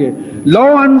لوگ ہوں گے. لو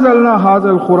انزلنا هذا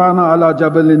القرآن على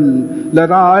جبل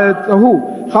لرأيته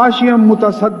خاشعا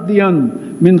متصدعا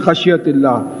من خشیت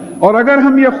اللہ. اور اگر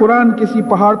ہم یہ قرآن کسی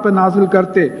پہاڑ پہ نازل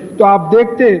کرتے تو آپ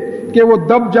دیکھتے کہ وہ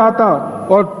دب جاتا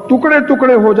اور ٹکڑے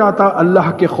ٹکڑے ہو جاتا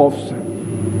اللہ کے خوف سے.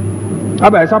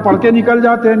 اب ایسا پڑھ کے نکل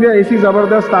جاتے ہیں, ایسی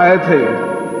زبردست آیت ہے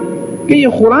کہ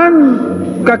یہ قرآن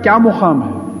کا کیا مقام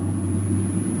ہے.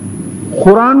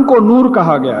 قرآن کو نور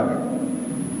کہا گیا ہے,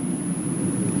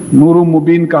 نور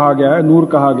مبین کہا گیا ہے, نور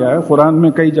کہا گیا ہے, قرآن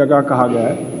میں کئی جگہ کہا گیا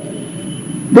ہے.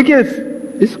 دیکھیے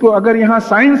اس کو اگر یہاں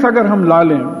سائنس اگر ہم لا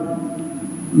لیں,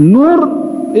 نور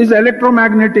از الیکٹرو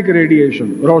میگنیٹک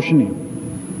ریڈیشن, روشنی,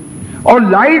 اور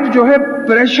لائٹ جو ہے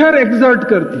پریشر ایگزرٹ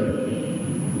کرتی ہے.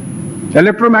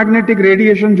 الیکٹرو میگنیٹک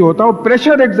ریڈیشن جو ہوتا ہے وہ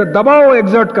پریشر ایگزرٹ, دباؤ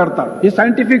ایگزرٹ کرتا. یہ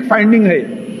سائنٹیفک فائنڈنگ ہے.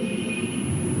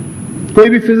 کوئی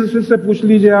بھی فزسسٹ سے پوچھ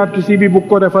لیجئے آپ, کسی بھی بک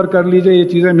کو ریفر کر لیجئے, یہ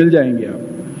چیزیں مل جائیں گی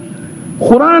آپ.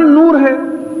 قرآن نور ہے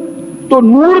تو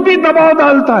نور بھی دباؤ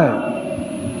ڈالتا ہے.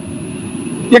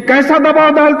 یہ کیسا دباؤ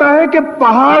ڈالتا ہے کہ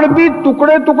پہاڑ بھی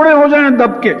ٹکڑے ٹکڑے ہو جائیں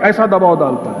دب کے, ایسا دباؤ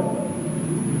ڈالتا ہے.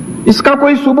 اس کا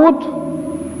کوئی ثبوت؟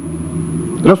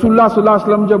 رسول اللہ صلی اللہ علیہ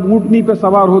وسلم جب اونٹنی پہ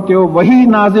سوار ہوتے ہو, وہی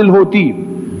نازل ہوتی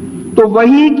تو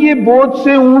وہی کی بوجھ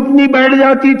سے اونٹنی بیٹھ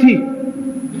جاتی تھی.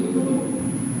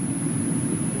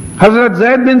 حضرت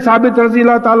زید بن ثابت رضی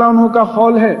اللہ تعالیٰ عنہ کا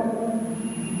قول ہے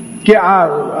کہ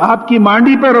آپ کی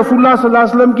مانڈی پہ رسول اللہ صلی اللہ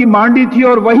علیہ وسلم کی مانڈی تھی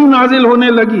اور وہی نازل ہونے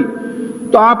لگی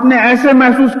تو آپ نے ایسے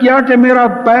محسوس کیا کہ میرا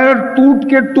پیر ٹوٹ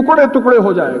کے ٹکڑے ٹکڑے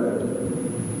ہو جائے گا.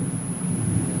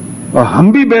 اور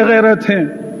ہم بھی بے غیرت ہیں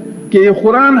کہ یہ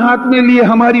قرآن ہاتھ میں لیے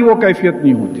ہماری وہ کیفیت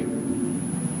نہیں ہوتی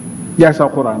جیسا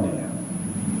قرآن ہے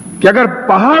کہ اگر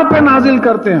پہاڑ پہ نازل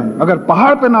کرتے ہم, اگر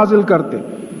پہاڑ پہ نازل کرتے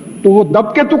تو وہ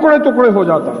دب کے ٹکڑے ٹکڑے ہو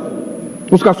جاتا.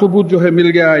 اس کا ثبوت جو ہے مل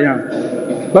گیا یہاں.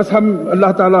 بس ہم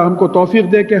اللہ تعالیٰ ہم کو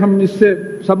توفیق دے کہ ہم اس سے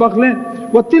سبق لیں.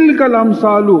 وَتِلْكَ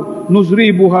الْأَمْثَالُ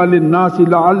نُضْرِبُهَا لِلنَّاسِ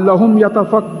لَعَلَّهُمْ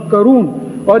يَتَفَكَّرُونَ.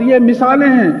 اور یہ مثالیں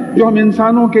ہیں جو ہم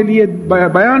انسانوں کے لیے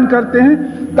بیان کرتے ہیں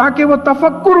تاکہ وہ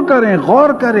تفکر کریں,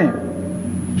 غور کریں,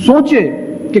 سوچیں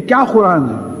کہ کیا قرآن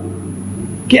ہے,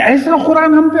 کہ ایسا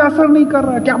قرآن ہم پہ اثر نہیں کر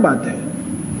رہا. کیا بات ہے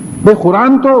بھائی؟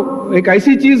 قرآن تو ایک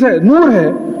ایسی چیز ہے، نور ہے،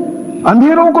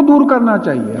 اندھیروں کو دور کرنا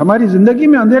چاہیے. ہماری زندگی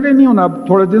میں اندھیرے نہیں ہونا. اب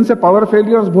تھوڑے دن سے پاور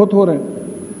فیلیئرز بہت ہو رہے ہیں.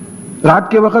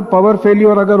 رات کے وقت پاور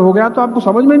فیلیئر اگر ہو گیا تو آپ کو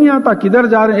سمجھ میں نہیں آتا کدھر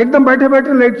جا رہے ہیں. ایک دم بیٹھے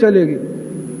بیٹھے لائٹ چلے گی،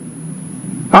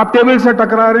 آپ ٹیبل سے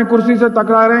ٹکرا رہے ہیں، کرسی سے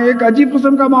ٹکرا رہے ہیں، ایک عجیب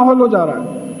قسم کا ماحول ہو جا رہا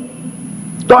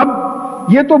ہے. تو اب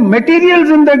یہ تو میٹیریل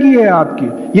زندگی ہے آپ کی.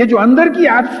 یہ جو اندر کی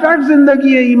ایبسٹریکٹ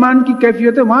زندگی ہے، ایمان کی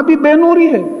کیفیت ہے، وہاں بھی بے نوری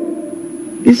ہے.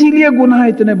 اسی لیے گناہ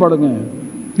اتنے بڑھ گئے ہیں.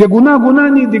 یہ گناہ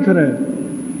نہیں دکھ رہے.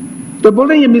 تو بول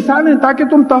رہے ہیں یہ مثالیں تاکہ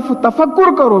تم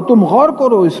تفکر کرو، تم غور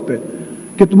کرو اس پہ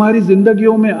کہ تمہاری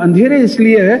زندگیوں میں اندھیرے اس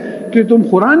لیے ہے کہ تم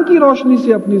قرآن کی روشنی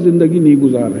سے اپنی زندگی نہیں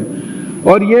گزار رہے.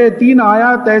 اور یہ 3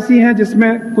 آیات ایسی ہیں جس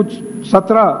میں کچھ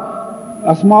 17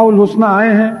 اسماء الحسنی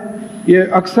آئے ہیں.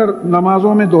 یہ اکثر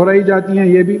نمازوں میں دہرائی جاتی ہیں.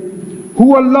 یہ بھی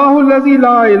هو اللہ الذی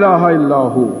لا الہ الا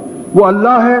ہو، وہ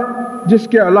اللہ ہے جس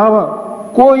کے علاوہ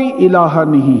کوئی الہ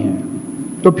نہیں ہے.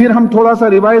 تو پھر ہم تھوڑا سا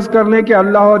ریوائز کر لیں کہ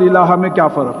اللہ اور الہ میں کیا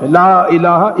فرق ہے. لا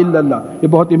الہ الا اللہ، یہ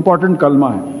بہت امپورٹنٹ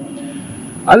کلمہ ہے.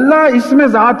 اللہ اس میں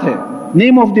ذات ہے،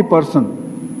 نیم آف دی پرسن،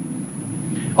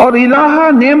 اور الہ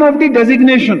name of the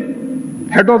designation,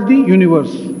 head of the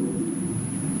universe.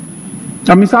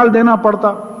 اب مثال دینا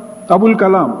پڑتا، ابو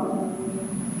الکلام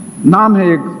نام ہے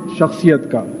ایک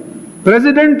شخصیت کا.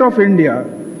 پریزیڈنٹ آف انڈیا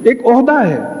ایک عہدہ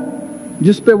ہے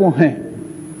جس پہ وہ ہیں.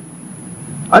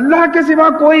 اللہ کے سوا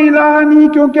کوئی الہ نہیں،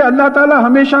 کیونکہ اللہ تعالیٰ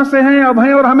ہمیشہ سے ہیں، اب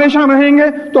ہیں اور ہمیشہ رہیں گے،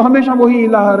 تو ہمیشہ وہی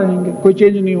الہ رہیں گے، کوئی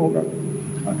چینج نہیں ہوگا.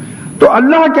 تو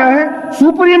اللہ کیا ہے؟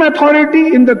 Supreme authority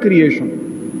in the creation.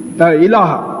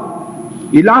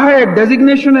 الہ ایک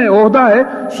ڈیزگنیشن ہے، عہدہ ہے،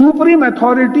 supreme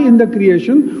authority in the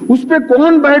creation. اس پہ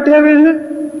کون بیٹھے ہوئے ہیں؟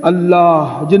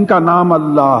 اللہ، جن کا نام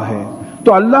اللہ ہے.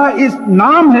 تو اللہ اس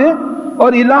نام ہے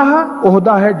اور الہ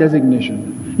عہدہ ہے، ڈیزگنیشن.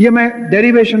 یہ میں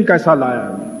ڈیریویشن کیسا لایا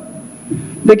ہے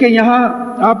دیکھیں. یہاں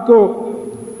آپ کو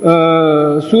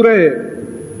سورہ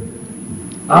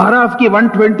اعراف کی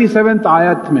 127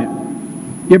 آیت میں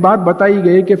یہ بات بتائی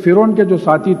گئی کہ فرعون کے جو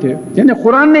ساتھی تھے، یعنی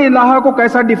قرآن نے الہ کو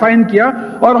کیسا ڈیفائن کیا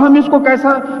اور ہم اس کو کیسا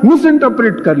مس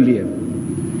انٹرپریٹ کر لیے.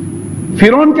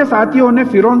 فرعون کے ساتھیوں نے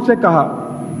فرعون سے کہا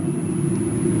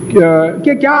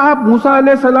کہ کیا آپ موسیٰ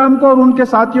علیہ السلام کو اور ان کے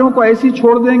ساتھیوں کو ایسی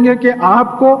چھوڑ دیں گے کہ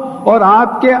آپ کو اور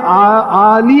آپ کے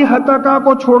آلیہتکا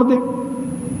کو چھوڑ دیں؟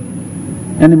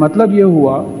 یعنی مطلب یہ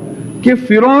ہوا کہ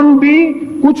فرعون بھی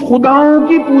کچھ خداؤں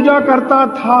کی پوجا کرتا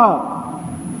تھا.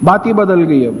 بات ہی بدل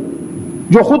گئی. اب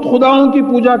جو خود خداؤں کی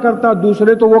پوجا کرتا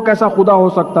دوسرے، تو وہ کیسا خدا ہو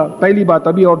سکتا؟ پہلی بات.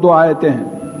 ابھی اور 2 آیتیں ہیں.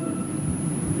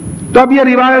 تو اب یہ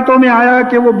روایتوں میں آیا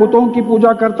کہ وہ بتوں کی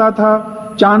پوجا کرتا تھا،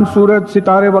 چاند سورج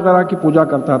ستارے وغیرہ کی پوجا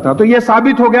کرتا تھا. تو یہ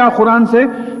ثابت ہو گیا قرآن سے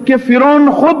کہ فرعون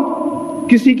خود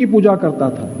کسی کی پوجا کرتا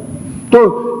تھا. تو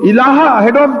الہ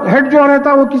ہیڈ جو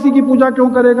رہتا وہ کسی کی پوجا کیوں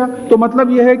کرے گا؟ تو مطلب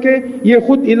یہ ہے کہ یہ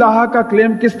خود الہ کا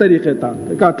کلیم کس طریقے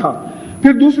کا تھا.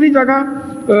 پھر دوسری جگہ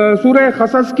سورہ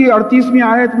قصص کی 38ویں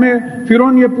آیت میں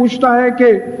فرعون یہ پوچھتا ہے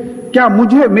کہ کیا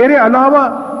میرے علاوہ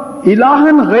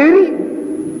الہن غیری،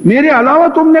 میرے علاوہ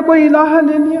تم نے کوئی الہ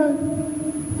لے لیا ہے؟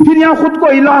 پھر یہاں خود کو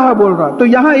الہ بول رہا. تو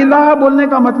یہاں الہ بولنے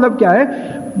کا مطلب کیا ہے؟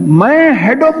 میں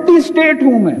ہیڈ آف دی اسٹیٹ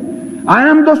ہوں، میں I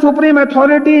am the supreme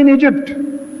authority in Egypt.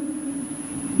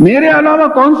 میرے علاوہ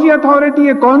کون سی اتھارٹی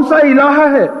ہے؟ کون سا الہ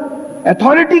ہے؟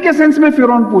 اتھارٹی کے سینس میں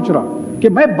فرعون پوچھ رہا کہ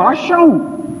میں بادشاہ ہوں،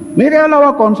 میرے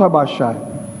علاوہ کون سا بادشاہ ہے؟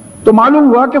 تو معلوم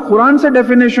ہوا کہ قرآن سے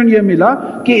ڈیفینیشن یہ ملا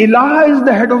کہ الہ is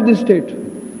the head of the state,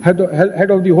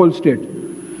 head of the whole state.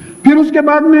 پھر اس کے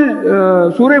بعد میں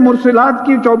سورہ مرسلات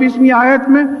کی 24ویں آیت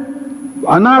میں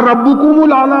انا ربکم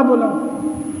الاعلی بولا.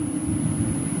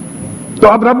 تو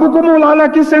اب ربکم الاعلی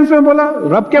کس سینس میں بولا؟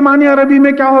 رب کے معنی عربی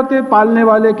میں کیا ہوتے ہیں؟ پالنے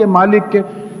والے کے، مالک کے.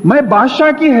 میں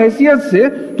بادشاہ کی حیثیت سے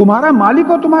تمہارا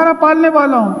مالک اور تمہارا پالنے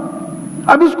والا ہوں.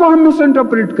 اب اس کو ہم مس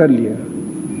انٹرپریٹ کر لیا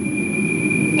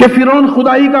کہ فرعون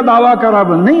خدائی کا دعویٰ کرا.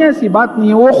 نہیں، ایسی بات نہیں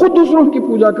ہے. وہ خود دوسروں کی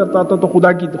پوجا کرتا تھا تو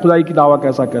خدائی کی دعویٰ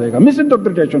کیسا کرے گا؟ مس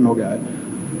انٹرپریٹیشن ہو گیا ہے،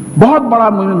 بہت بڑا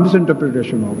مس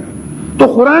انٹرپریٹیشن ہو گیا. تو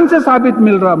قرآن سے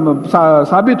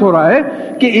ثابت ہو رہا ہے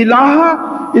کہ الہ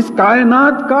اس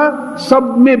کائنات کا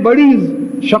سب میں بڑی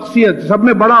شخصیت، سب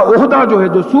میں بڑا عہدہ جو ہے،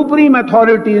 جو supreme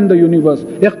authority in the universe,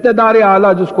 اقتدار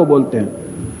اعلیٰ جس کو بولتے ہیں،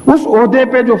 اس عہدے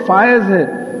پہ جو فائز ہے،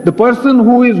 the person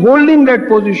who is holding that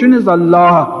position is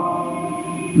اللہ،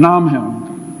 نام ہے ان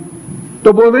کا.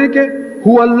 تو بول رہے کہ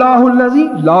هو اللہ الذی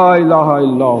لا الہ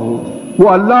الا ہو، وہ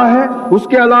اللہ ہے، اس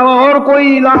کے علاوہ اور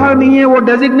کوئی الہ نہیں ہے. وہ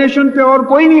ڈیزگنیشن پہ اور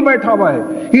کوئی نہیں بیٹھا ہوا ہے.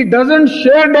 He doesn't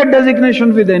share that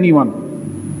designation with anyone.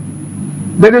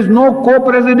 There is no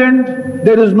co-president,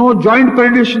 there is no joint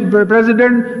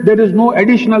president, there is no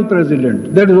additional president.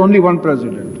 There is only one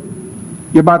president.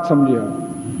 یہ بات سمجھے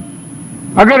آپ.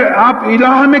 اگر آپ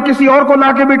الہ میں کسی اور کو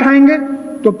لا کے بٹھائیں گے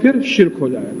تو پھر شرک ہو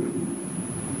جائے گا،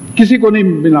 کسی کو نہیں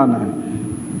ملانا ہے۔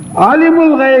 عالم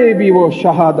الغیب و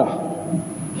شہادہ،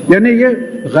 یعنی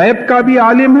یہ غیب کا بھی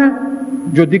عالم ہے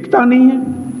جو دکھتا نہیں ہے،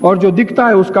 اور جو دکھتا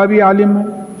ہے اس کا بھی عالم ہے۔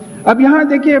 اب یہاں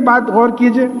دیکھیے بات غور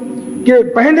کیجئے کہ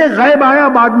پہلے غیب آیا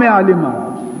بعد میں عالم آیا۔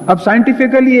 اب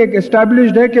سائنٹیفکلی ایک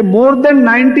اسٹیبلشڈ ہے کہ more than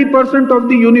 90% of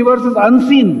the universe is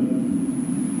unseen.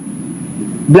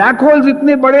 Black holes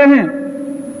اتنے بڑے ہیں،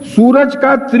 سورج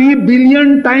کا 3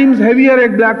 بلین ٹائمز ہیویئر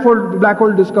ایک بلیک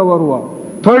ہول ڈسکور ہوا،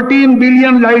 13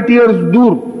 بلین لائٹ ایئرز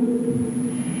دور۔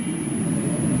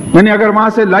 یعنی اگر وہاں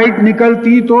سے لائٹ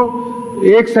نکلتی تو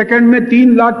ایک سیکنڈ میں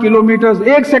 3 لاکھ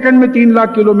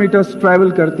کلومیٹر ٹریول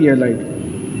کرتی ہے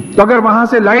لائٹ۔ تو اگر وہاں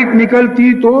سے لائٹ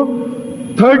نکلتی تو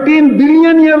 13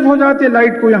 بلین ایئرز ہو جاتے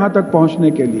لائٹ کو یہاں تک پہنچنے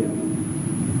کے لیے۔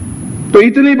 تو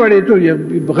اتنی بڑے، تو یہ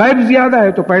غیب زیادہ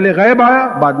ہے، تو پہلے غیب آیا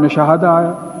بعد میں شہادہ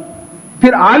آیا۔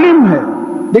 پھر عالم ہے،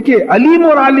 دیکھیے علیم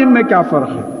اور عالم میں کیا فرق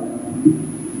ہے۔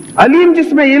 علیم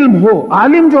جس میں علم ہو،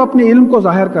 عالم جو اپنے علم کو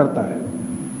ظاہر کرتا ہے۔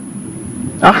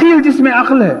 عقیل جس میں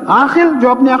عقل ہے، عاقل جو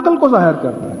اپنے عقل کو ظاہر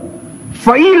کرتا ہے۔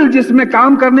 فعیل جس میں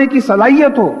کام کرنے کی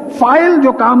صلاحیت ہو، فاعل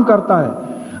جو کام کرتا ہے۔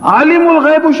 عالم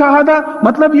الغیب و شہادہ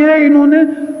مطلب یہ ہے انہوں نے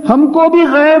ہم کو بھی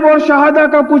غیب اور شہادہ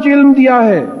کا کچھ علم دیا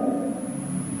ہے۔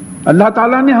 اللہ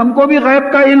تعالیٰ نے ہم کو بھی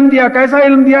غیب کا علم دیا۔ کیسا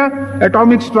علم دیا؟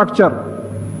 ایٹامک سٹرکچر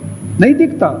نہیں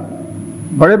دکھتا،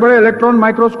 بڑے بڑے الیکٹران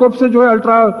مائکروسکوپ سے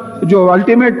جو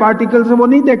الٹیمیٹ پارٹیکلز ہیں وہ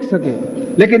نہیں دیکھ سکے،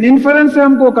 لیکن انفرنس سے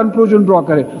ہم کو کنکلوژن ڈرا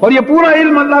کرے، اور یہ پورا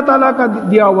علم اللہ تعالیٰ کا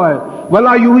دیا ہوا ہے۔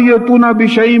 وَلَا يُحِيطُونَ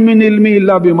بِشَيْءٍ مِّنْ عِلْمِهِ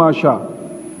إِلَّا بِمَا شَاءَ،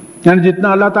 یعنی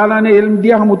جتنا اللہ تعالیٰ نے علم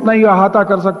دیا ہم اتنا ہی احاطہ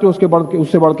کر سکتے، اس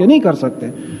سے بڑھ کے نہیں کر سکتے۔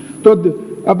 تو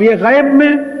اب یہ غیب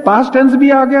میں پاسٹ ٹینس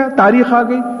بھی آ گیا، تاریخ آ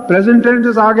گئی، پریزنٹ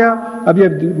ٹینس آ گیا۔ اب یہ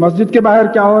مسجد کے باہر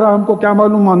کیا ہو رہا ہم کو کیا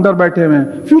معلوم، اندر بیٹھے ہوئے ہیں،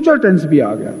 فیوچر ٹینس بھی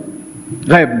آ گیا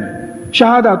غیب میں۔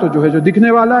 شہادہ تو جو ہے جو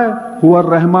دکھنے والا ہے، هو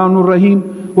الرحمن الرحیم،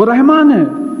 وہ رحمان ہے۔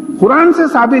 قرآن سے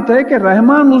ثابت ہے کہ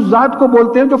رحمان اس ذات کو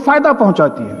بولتے ہیں جو فائدہ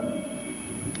پہنچاتی ہے۔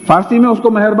 فارسی میں اس کو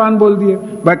مہربان بول دیے،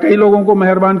 بھائی کئی لوگوں کو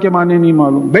مہربان کے معنی نہیں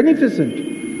معلوم،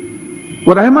 بینیفیسنٹ۔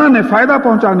 وہ رحمان ہے، فائدہ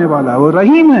پہنچانے والا ہے۔ وہ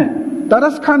رحیم ہے،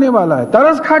 ترس کھانے والا ہے،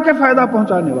 ترس کھا کے فائدہ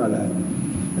پہنچانے والا ہے۔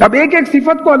 اب ایک ایک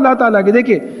صفت کو اللہ تعالیٰ کی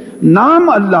دیکھیں، نام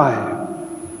اللہ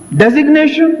ہے،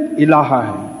 ڈیزگنیشن الہ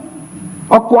ہے،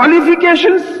 اور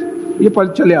کوالیفیکیشنز یہ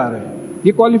چلے آ رہے ہیں۔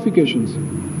 یہ کوالیفیکیشنز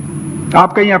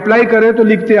آپ کہیں اپلائی کرے تو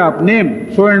لکھتے آپ name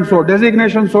so and so,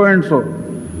 designation so and so,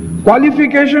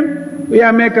 qualification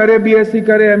M A کرے، بی ایس سی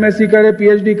کرے، ایم ایس سی کرے، پی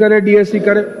ایچ ڈی کرے، ڈی ایس سی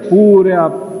کرے، پورے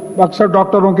آپ اکثر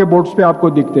ڈاکٹروں کے بورڈز پہ آپ کو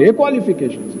دکھتے ہیں، یہ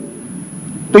کوالیفیکیشنز۔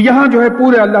 تو یہاں جو ہے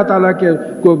پورے اللہ تعالیٰ کے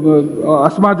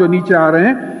اسما جو نیچے آ رہے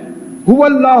ہیں، هو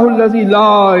اللہ الذی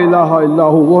لا الہ الا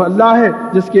هو، وہ اللہ ہے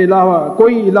جس کے علاوہ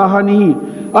کوئی الہ نہیں۔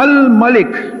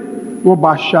 الملک، وہ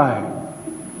بادشاہ ہے۔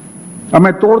 اب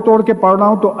میں توڑ کے پڑھ رہا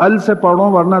ہوں تو ال سے پڑھ رہا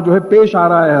ہوں، ورنہ جو ہے پیش آ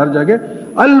رہا ہے ہر جگہ۔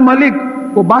 الملک،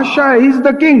 وہ بادشاہ ہے، ہی از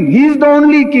the king, he is the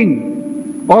only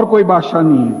king, اور کوئی بادشاہ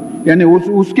نہیں ہے، یعنی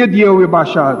اس کے دیے ہوئے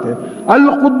بادشاہت ہے۔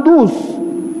 القدوس،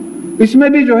 اس میں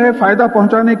بھی جو ہے فائدہ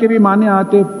پہنچانے کے بھی معنی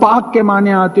آتے، پاک کے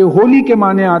معنی آتے، ہولی کے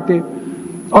معنی آتے،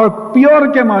 اور پیور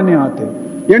کے معنی آتے۔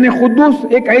 یعنی قدوس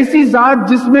ایک ایسی ذات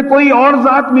جس میں کوئی اور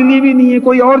ذات ملی بھی نہیں ہے،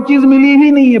 کوئی اور چیز ملی بھی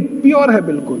نہیں ہے، پیور ہے،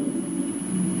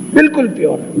 بالکل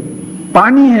پیور ہے۔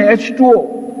 پانی ہے H2O،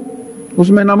 اس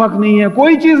میں نمک نہیں ہے،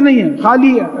 کوئی چیز نہیں ہے،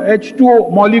 خالی H2O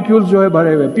مالیکیولز جو ہے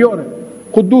بھرے ہوئے، پیور ہے،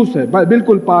 قدوس ہے،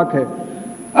 بالکل پاک ہے۔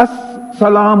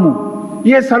 السلام،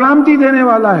 یہ سلامتی دینے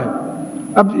والا ہے۔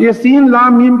 اب یہ سین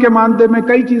لام میم کے معنی میں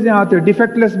کئی چیزیں آتے،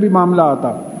 ڈیفیکٹ لیس بھی معاملہ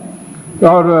آتا،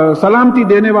 اور سلامتی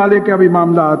دینے والے کا بھی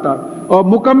معاملہ آتا، اور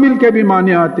مکمل کے بھی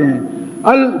معنی آتے ہیں۔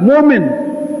 المومن،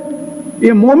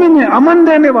 یہ مومن ہے، امن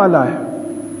دینے والا ہے۔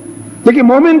 لیکن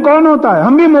مومن کون ہوتا ہے؟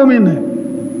 ہم بھی مومن ہیں،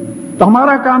 تو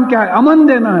ہمارا کام کیا ہے؟ امن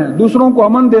دینا ہے، دوسروں کو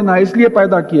امن دینا ہے، اس لیے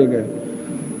پیدا کیے گئے۔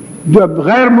 جب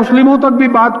غیر مسلموں تک بھی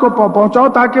بات کو پہنچاؤ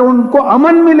تاکہ ان کو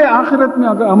امن ملے، آخرت میں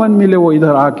اگر امن ملے وہ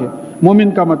ادھر آ کے۔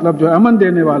 مومن کا مطلب جو ہے امن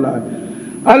دینے والا ہے۔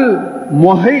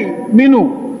 المہیمن،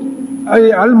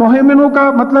 المہیمن کا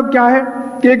مطلب کیا ہے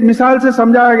کہ ایک مثال سے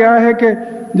سمجھایا گیا ہے کہ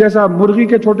جیسا مرغی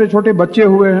کے چھوٹے چھوٹے بچے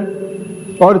ہوئے ہیں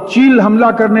اور چیل حملہ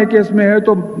کرنے کے اس میں ہے،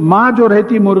 تو ماں جو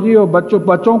رہتی مرغی اور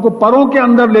بچوں کو پروں کے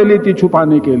اندر لے لیتی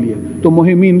چھپانے کے لیے، تو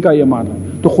مہمین کا یہ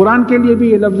معنی۔ تو قرآن کے لیے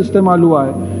بھی یہ لفظ استعمال ہوا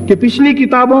ہے کہ پچھلی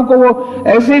کتابوں کو وہ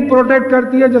ایسے ہی پروٹیکٹ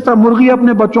کرتی ہے جیسا مرغی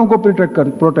اپنے بچوں کو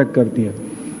پروٹیکٹ کرتی ہے۔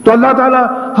 تو اللہ تعالیٰ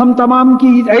ہم تمام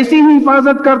کی ایسی ہی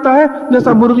حفاظت کرتا ہے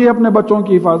جیسا مرغی اپنے بچوں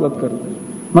کی حفاظت کرتا ہے،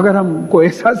 مگر ہم کو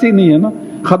احساس ہی نہیں ہے نا،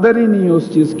 خبر ہی نہیں ہے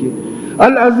اس چیز کی۔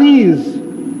 العزیز،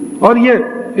 اور یہ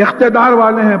اقتدار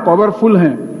والے ہیں، پاورفل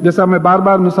ہیں، جیسا میں بار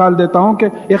بار مثال دیتا ہوں کہ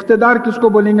اقتدار کس کو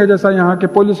بولیں گے، جیسا یہاں کے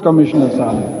پولیس کمشنر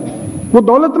صاحب، وہ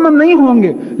دولت مند نہیں ہوں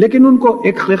گے لیکن ان کو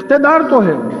ایک اقتدار تو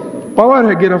ہے، پاور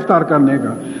ہے گرفتار کرنے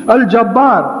کا۔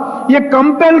 الجبار، یہ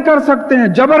کمپیل کر سکتے ہیں،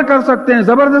 جبر کر سکتے ہیں،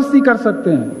 زبردستی کر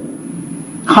سکتے ہیں،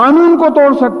 قانون کو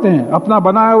توڑ سکتے ہیں، اپنا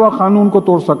بنایا ہوا قانون کو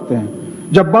توڑ سکتے ہیں،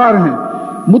 جبار ہیں۔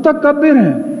 متکبر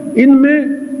ہیں، ان میں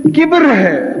کبر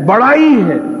ہے، بڑائی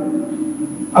ہے۔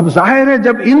 اب ظاہر ہے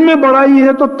جب ان میں بڑائی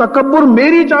ہے تو تکبر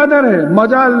میری چادر ہے،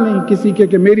 مجال نہیں کسی کے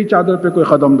کہ میری چادر پہ کوئی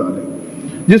قدم ڈالے۔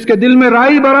 جس کے دل میں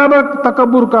رائی برابر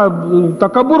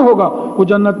تکبر ہوگا وہ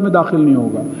جنت میں داخل نہیں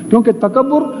ہوگا، کیونکہ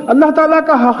تکبر اللہ تعالیٰ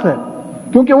کا حق ہے،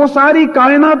 کیونکہ وہ ساری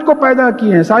کائنات کو پیدا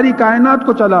کیے ہیں، ساری کائنات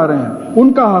کو چلا رہے ہیں،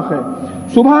 ان کا حق ہے۔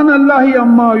 سبحان اللہ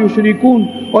عما یشرکون،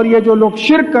 اور یہ جو لوگ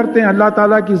شرک کرتے ہیں اللہ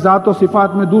تعالیٰ کی ذات و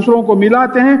صفات میں دوسروں کو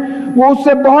ملاتے ہیں، وہ اس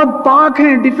سے بہت پاک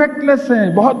ہیں، ڈیفیکٹ لیس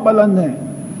ہیں، بہت بلند ہیں،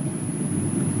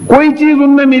 کوئی چیز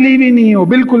ان میں ملی بھی نہیں ہو،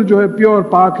 بالکل جو ہے پیور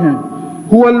پاک ہیں۔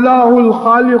 هو اللہ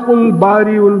الخالق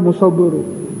الباری المصور،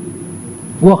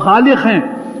 وہ خالق ہیں،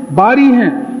 باری ہیں،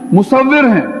 مصور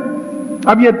ہیں۔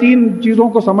 اب یہ تین چیزوں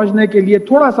کو سمجھنے کے لیے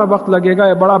تھوڑا سا وقت لگے گا،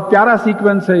 یہ بڑا پیارا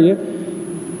سیکوینس ہے یہ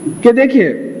کہ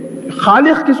دیکھیے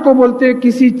خالق کس کو بولتے ہیں؟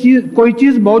 کسی چیز، کوئی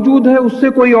چیز موجود ہے اس سے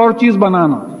کوئی اور چیز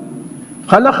بنانا۔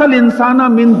 خلق الانسان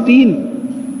من طین،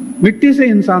 مٹی سے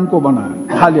انسان کو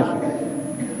بنایا، خالق ہے۔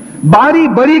 باری،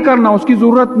 بری کرنا، اس کی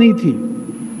ضرورت نہیں تھی۔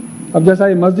 اب جیسا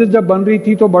یہ مسجد جب بن رہی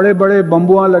تھی تو بڑے بڑے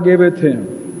بمبواں لگے ہوئے تھے،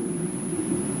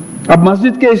 اب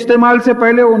مسجد کے استعمال سے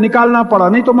پہلے وہ نکالنا پڑا،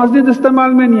 نہیں تو مسجد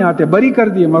استعمال میں نہیں آتے، بری کر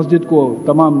دیے مسجد کو،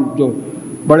 تمام جو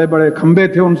بڑے بڑے کھمبے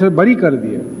تھے ان سے بری کر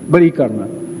دیے۔ بری کرنا،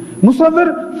 مصور،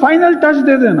 فائنل ٹچ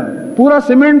دے دینا، پورا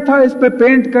سیمنٹ تھا اس پہ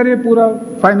پینٹ کرے، پورا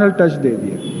فائنل ٹچ دے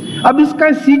دیا۔ اب اس کا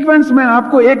سیکوینس میں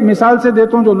آپ کو ایک مثال سے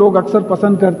دیتا ہوں جو لوگ اکثر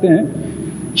پسند کرتے ہیں۔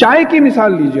 چائے کی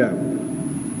مثال لیجیے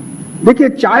آپ، دیکھیے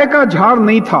چائے کا جھاڑ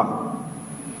نہیں تھا،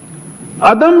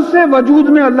 عدم سے وجود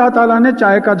میں اللہ تعالیٰ نے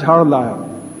چائے کا جھاڑ لایا،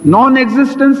 نان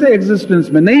ایگزسٹنس سے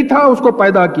ایگزسٹنس میں، نہیں تھا اس کو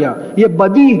پیدا کیا، یہ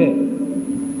بدی ہے۔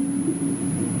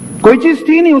 کوئی چیز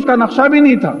تھی نہیں، اس کا نقشہ بھی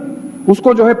نہیں تھا، اس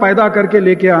کو جو ہے پیدا کر کے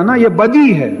لے کے آنا، یہ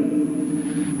بدی ہے۔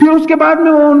 پھر اس کے بعد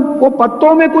میں وہ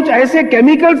پتوں میں کچھ ایسے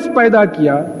کیمیکلز پیدا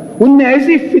کیا، ان میں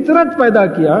ایسی فطرت پیدا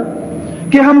کیا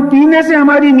کہ ہم پینے سے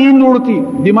ہماری نیند اڑتی،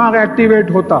 دماغ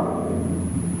ایکٹیویٹ ہوتا۔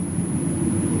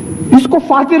 اس کو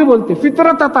فاطر بولتے،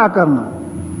 فطرت عطا کرنا۔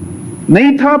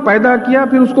 نہیں تھا، پیدا کیا،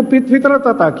 پھر اس کو فطرت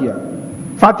عطا کیا،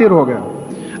 فاطر ہو گیا۔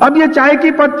 اب یہ چائے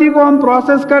کی پتی کو ہم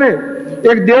پروسیس کرے،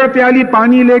 1.5 پیالی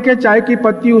پانی لے کے چائے کی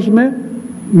پتی اس میں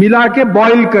ملا کے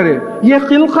بوائل کرے، یہ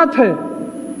خلقت ہے۔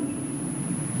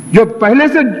 جو پہلے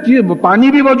سے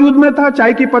پانی بھی وجود میں تھا،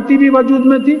 چائے کی پتی بھی وجود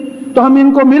میں تھی، تو ہم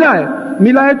ان کو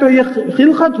ملائے تو یہ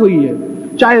خلقت ہوئی ہے،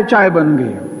 چائے بن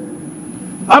گئی۔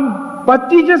 اب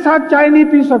پتی کے ساتھ چائے نہیں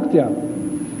پی سکتے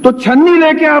آپ، تو چھنی لے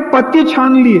کے آپ پتی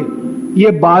چھان لیے،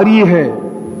 یہ باری ہے،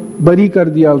 بری کر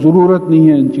دیا، ضرورت نہیں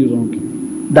ہے ان چیزوں کی۔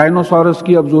 ڈائنوسورس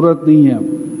کی اب ضرورت نہیں ہے،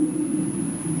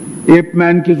 اب ایپ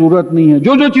مین کی ضرورت نہیں ہے،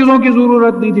 جو چیزوں کی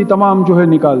ضرورت نہیں تھی تمام جو ہے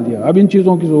نکال دیا، اب ان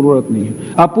چیزوں کی ضرورت نہیں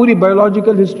ہے۔ آپ پوری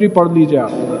بایولوجیکل ہسٹری پڑھ لیجئے،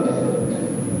 آپ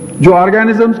جو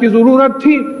آرگینزمز کی ضرورت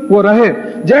تھی وہ رہے،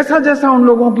 جیسا جیسا ان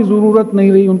لوگوں کی ضرورت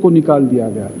نہیں رہی ان کو نکال دیا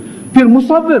گیا۔ پھر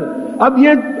مصور، اب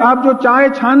یہ آپ جو چائے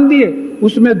چھان دیے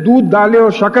اس میں دودھ ڈالے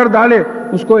اور شکر ڈالے،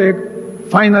 اس کو ایک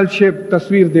فائنل شیپ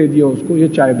تصویر دے دیا اس کو، یہ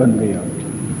چائے بن گئی آپ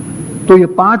کی۔ تو یہ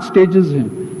 5 سٹیجز ہیں،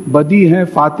 بدی ہے،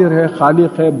 فاطر ہے،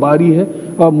 خالق ہے، باری ہے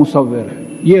اور مصور ہے۔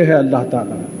 یہ ہے اللہ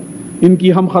تعالیٰ، ان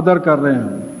کی ہم قدر کر رہے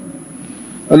ہیں،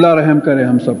 اللہ رحم کرے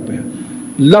ہم سب پہ۔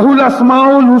 لہ الاسماء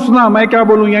الحسنی، میں کیا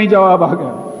بولوں، یہی جواب آ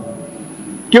گیا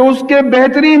کہ اس کے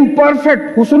بہترین،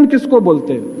 پرفیکٹ۔ حسن کس کو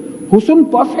بولتے ہیں؟ حسن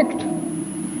پرفیکٹ۔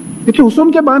 دیکھیے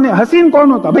حسن کے معنی، حسین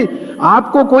کون ہوتا؟ بھائی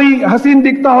آپ کو کوئی حسین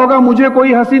دکھتا ہوگا، مجھے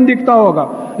کوئی حسین دکھتا ہوگا،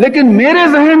 لیکن میرے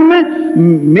ذہن میں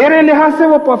میرے لحاظ سے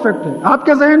وہ پرفیکٹ ہے، آپ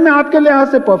کے ذہن میں آپ کے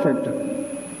لحاظ سے پرفیکٹ ہے۔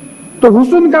 تو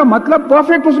حسن کا مطلب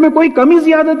پرفیکٹ، اس میں کوئی کمی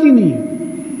زیادتی نہیں ہے،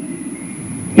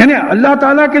 یعنی اللہ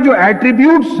تعالیٰ کے جو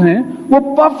ایٹریبیوٹس ہیں وہ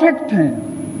پرفیکٹ ہیں۔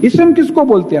 اسم کس کو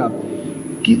بولتے ہیں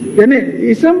آپ؟ یعنی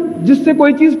اسم جس سے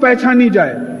کوئی چیز پہچانی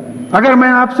جائے۔ اگر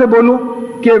میں آپ سے بولوں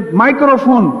کہ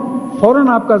مائکروفون، فوراً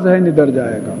آپ کا ذہن ادھر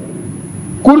جائے گا،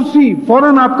 کرسی،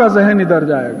 فوراً آپ کا ذہن ادھر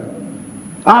جائے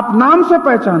گا، آپ نام سے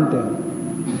پہچانتے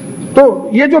ہیں۔ تو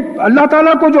یہ جو اللہ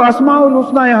تعالیٰ کو جو اسماء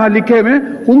الحسنی یہاں لکھے ہوئے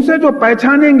ان سے جو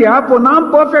پہچانیں گے آپ، وہ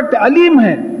نام پرفیکٹ ہے، علیم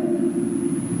ہے،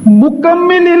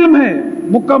 مکمل علم ہے،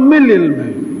 مکمل علم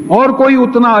ہے، اور کوئی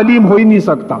اتنا علیم ہو ہی نہیں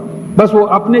سکتا، بس وہ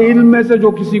اپنے علم میں سے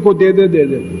جو کسی کو دے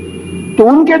دے۔ تو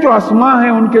ان کے جو اسماء ہیں،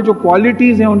 ان کے جو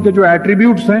کوالٹیز ہیں، ان کے جو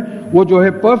ایٹریبیوٹس ہیں، وہ جو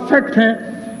ہے پرفیکٹ ہیں۔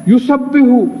 یسبح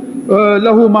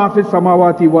لہ ما فی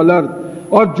السماوات والارض،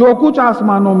 اور جو کچھ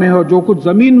آسمانوں میں ہے اور جو کچھ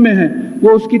زمین میں ہے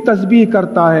وہ اس کی تسبیح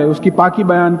کرتا ہے، اس کی پاکی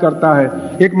بیان کرتا ہے۔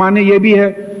 ایک معنی یہ بھی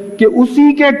ہے کہ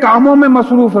اسی کے کاموں میں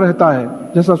مصروف رہتا ہے،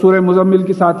 جیسا سورہ مزمل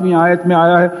کی 7ویں آیت میں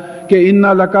آیا ہے کہ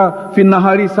اِنَّ لَكَ فِي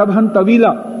النَّهَارِ سَبْحًا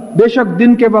طَوِيلًا، بے شک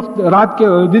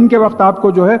دن کے وقت آپ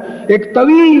کو جو ہے ایک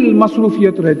طویل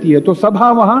مصروفیت رہتی ہے۔ تو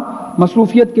سبھا وہاں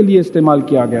مصروفیت کے لیے استعمال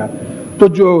کیا گیا۔ تو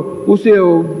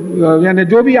یعنی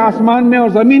جو بھی آسمان میں اور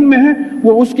زمین میں ہے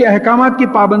وہ اس کے احکامات کی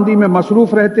پابندی میں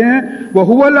مصروف رہتے ہیں۔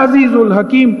 وَهُوَ الْعَزِيزُ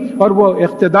الْحَكِيمُ، اور وہ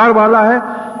اقتدار والا ہے،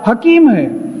 حکیم ہے۔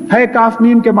 کاف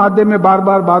میم کے مادے میں بار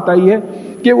بار بات آئی ہے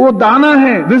کہ وہ دانا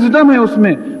ہے، وزڈم ہے اس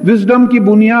میں، وزڈم کی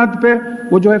بنیاد پہ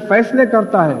وہ جو ہے فیصلے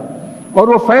کرتا ہے، اور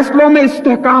وہ فیصلوں میں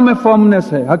استحکام ہے،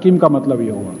 فرمنس ہے۔ حکیم کا مطلب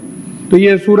یہ ہوا۔ تو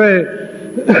یہ سورہ